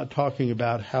is not talking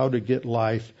about how to get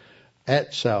life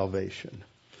at salvation.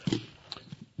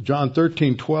 John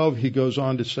 13:12, he goes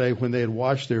on to say, when they had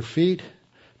washed their feet,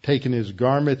 taken his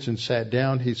garments and sat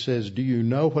down, he says, do you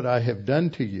know what I have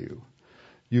done to you?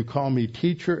 You call me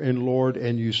teacher and Lord,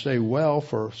 and you say, well,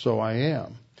 for so I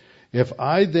am. If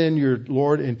I then, your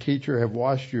Lord and teacher, have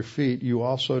washed your feet, you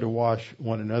also to wash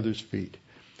one another's feet.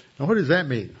 Now, what does that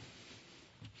mean?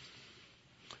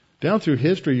 Down through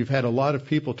history, you've had a lot of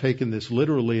people taking this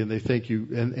literally, and they think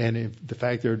and the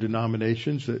fact there are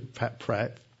denominations that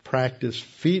practice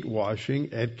feet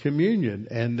washing at communion,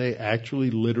 and they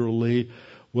actually literally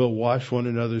will wash one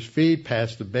another's feet,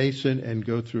 pass the basin, and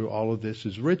go through all of this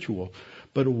as ritual.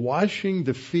 But washing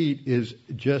the feet is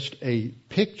just a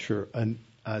picture,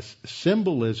 a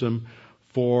symbolism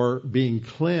for being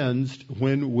cleansed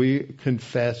when we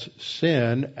confess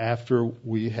sin after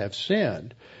we have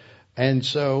sinned. And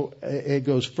so it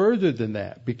goes further than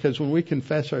that, because when we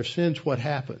confess our sins, what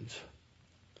happens?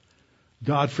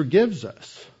 God forgives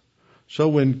us. So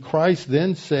when Christ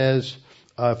then says,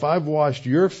 if I've washed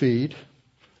your feet,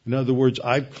 in other words,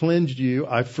 I've cleansed you,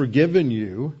 I've forgiven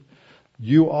you,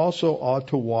 you also ought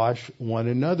to wash one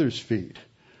another's feet.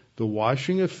 The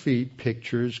washing of feet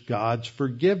pictures God's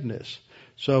forgiveness.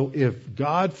 So if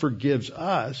God forgives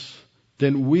us,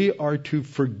 then we are to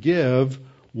forgive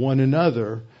one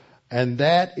another, and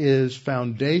that is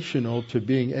foundational to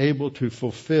being able to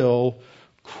fulfill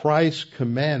Christ's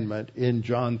commandment in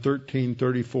John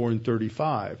 13:34 and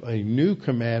 35. A new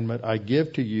commandment I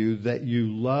give to you, that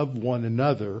you love one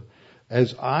another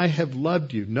as I have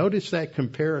loved you. Notice that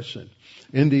comparison.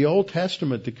 In the Old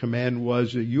Testament, the command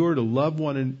was that you are to love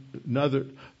one another,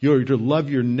 you are to love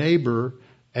your neighbor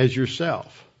as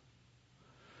yourself.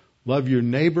 Love your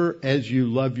neighbor as you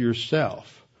love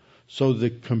yourself. So the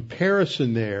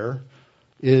comparison there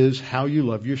is how you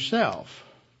love yourself.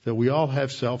 That we all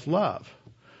have self-love.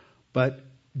 But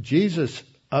Jesus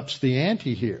ups the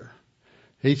ante here.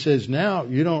 He says, now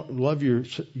you don't love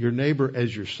your neighbor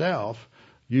as yourself.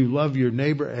 You love your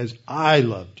neighbor as I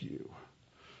loved you.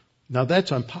 Now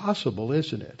that's impossible,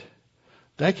 isn't it?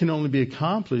 That can only be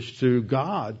accomplished through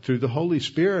God, through the Holy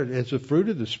Spirit as a fruit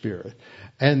of the Spirit.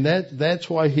 And that's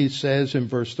why he says in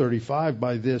verse 35,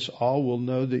 by this all will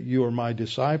know that you are my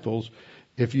disciples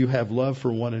if you have love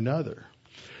for one another.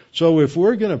 So if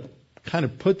we're going to kind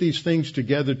of put these things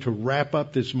together to wrap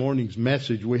up this morning's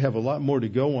message, we have a lot more to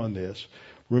go on this.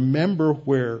 Remember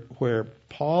where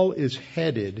Paul is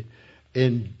headed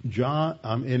in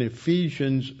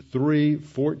Ephesians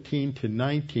 3:14 to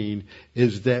 19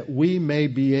 is that we may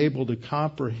be able to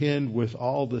comprehend with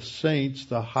all the saints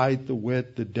the height, the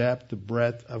width, the depth, the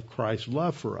breadth of Christ's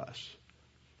love for us.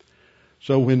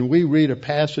 So when we read a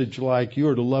passage like you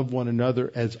are to love one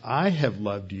another as I have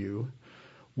loved you,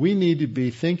 we need to be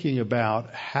thinking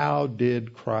about how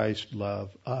did Christ love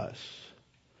us.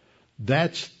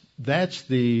 That's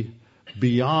the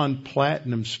beyond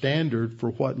platinum standard for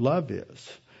what love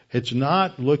is. It's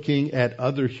not looking at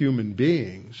other human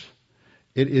beings.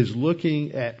 It is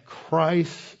looking at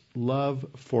Christ's love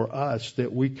for us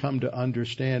that we come to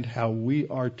understand how we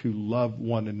are to love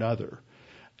one another.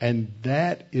 And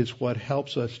that is what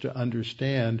helps us to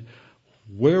understand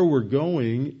where we're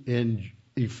going in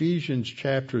Ephesians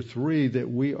chapter 3, that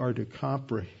we are to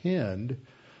comprehend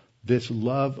this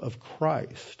love of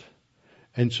Christ.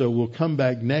 And so we'll come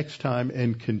back next time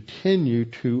and continue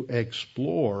to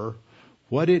explore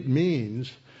what it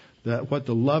means, what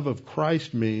the love of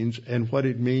Christ means, and what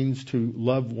it means to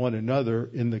love one another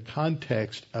in the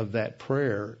context of that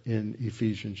prayer in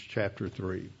Ephesians chapter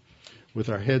 3. With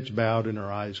our heads bowed and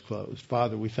our eyes closed.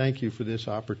 Father, we thank you for this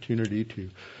opportunity to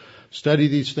study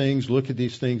these things, look at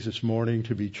these things this morning,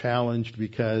 to be challenged,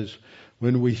 because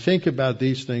when we think about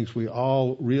these things, we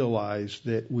all realize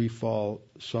that we fall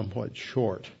somewhat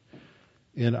short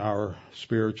in our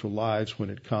spiritual lives when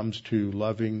it comes to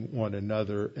loving one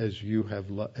another as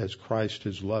as Christ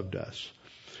has loved us.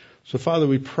 So, Father,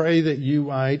 we pray that you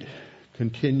might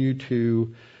continue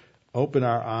to open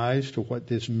our eyes to what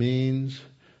this means,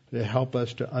 to help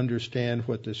us to understand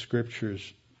what the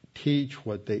Scriptures teach,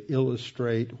 what they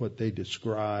illustrate, what they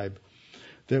describe,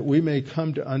 that we may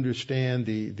come to understand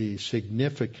the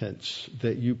significance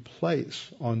that you place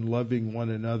on loving one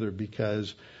another,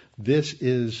 because this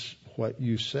is what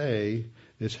you say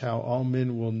is how all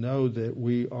men will know that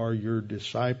we are your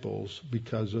disciples,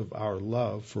 because of our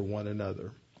love for one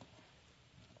another.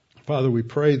 Father, we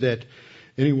pray that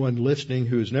anyone listening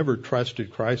who has never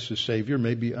trusted Christ as Savior,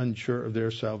 may be unsure of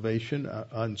their salvation,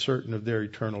 uncertain of their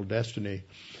eternal destiny,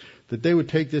 that they would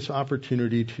take this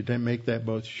opportunity to make that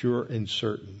both sure and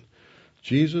certain.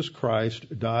 Jesus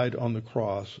Christ died on the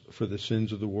cross for the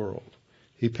sins of the world.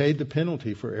 He paid the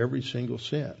penalty for every single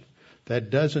sin. That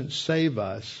doesn't save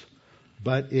us,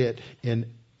 but it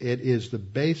is the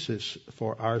basis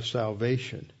for our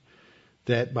salvation.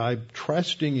 That by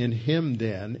trusting in Him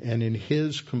then, and in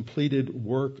His completed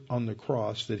work on the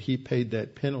cross, that He paid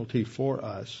that penalty for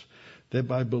us, that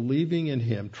by believing in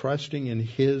Him, trusting in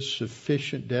His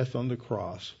sufficient death on the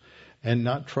cross, and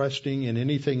not trusting in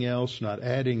anything else, not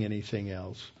adding anything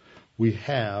else, we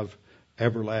have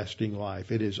everlasting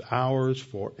life. It is ours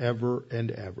forever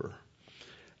and ever.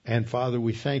 And Father,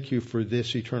 we thank you for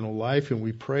this eternal life, and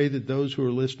we pray that those who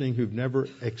are listening who've never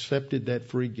accepted that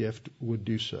free gift would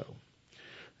do so.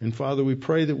 And Father, we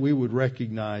pray that we would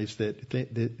recognize that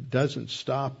it doesn't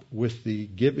stop with the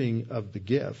giving of the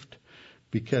gift,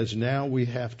 because now we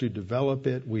have to develop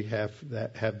it. We have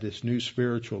this new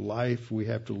spiritual life. We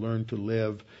have to learn to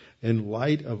live in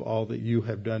light of all that you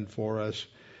have done for us,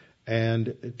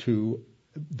 and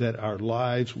that our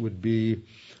lives would be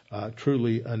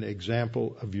truly an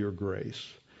example of your grace.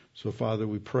 So, Father,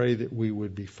 we pray that we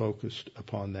would be focused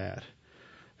upon that.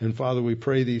 And Father, we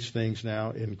pray these things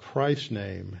now in Christ's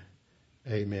name.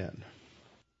 Amen.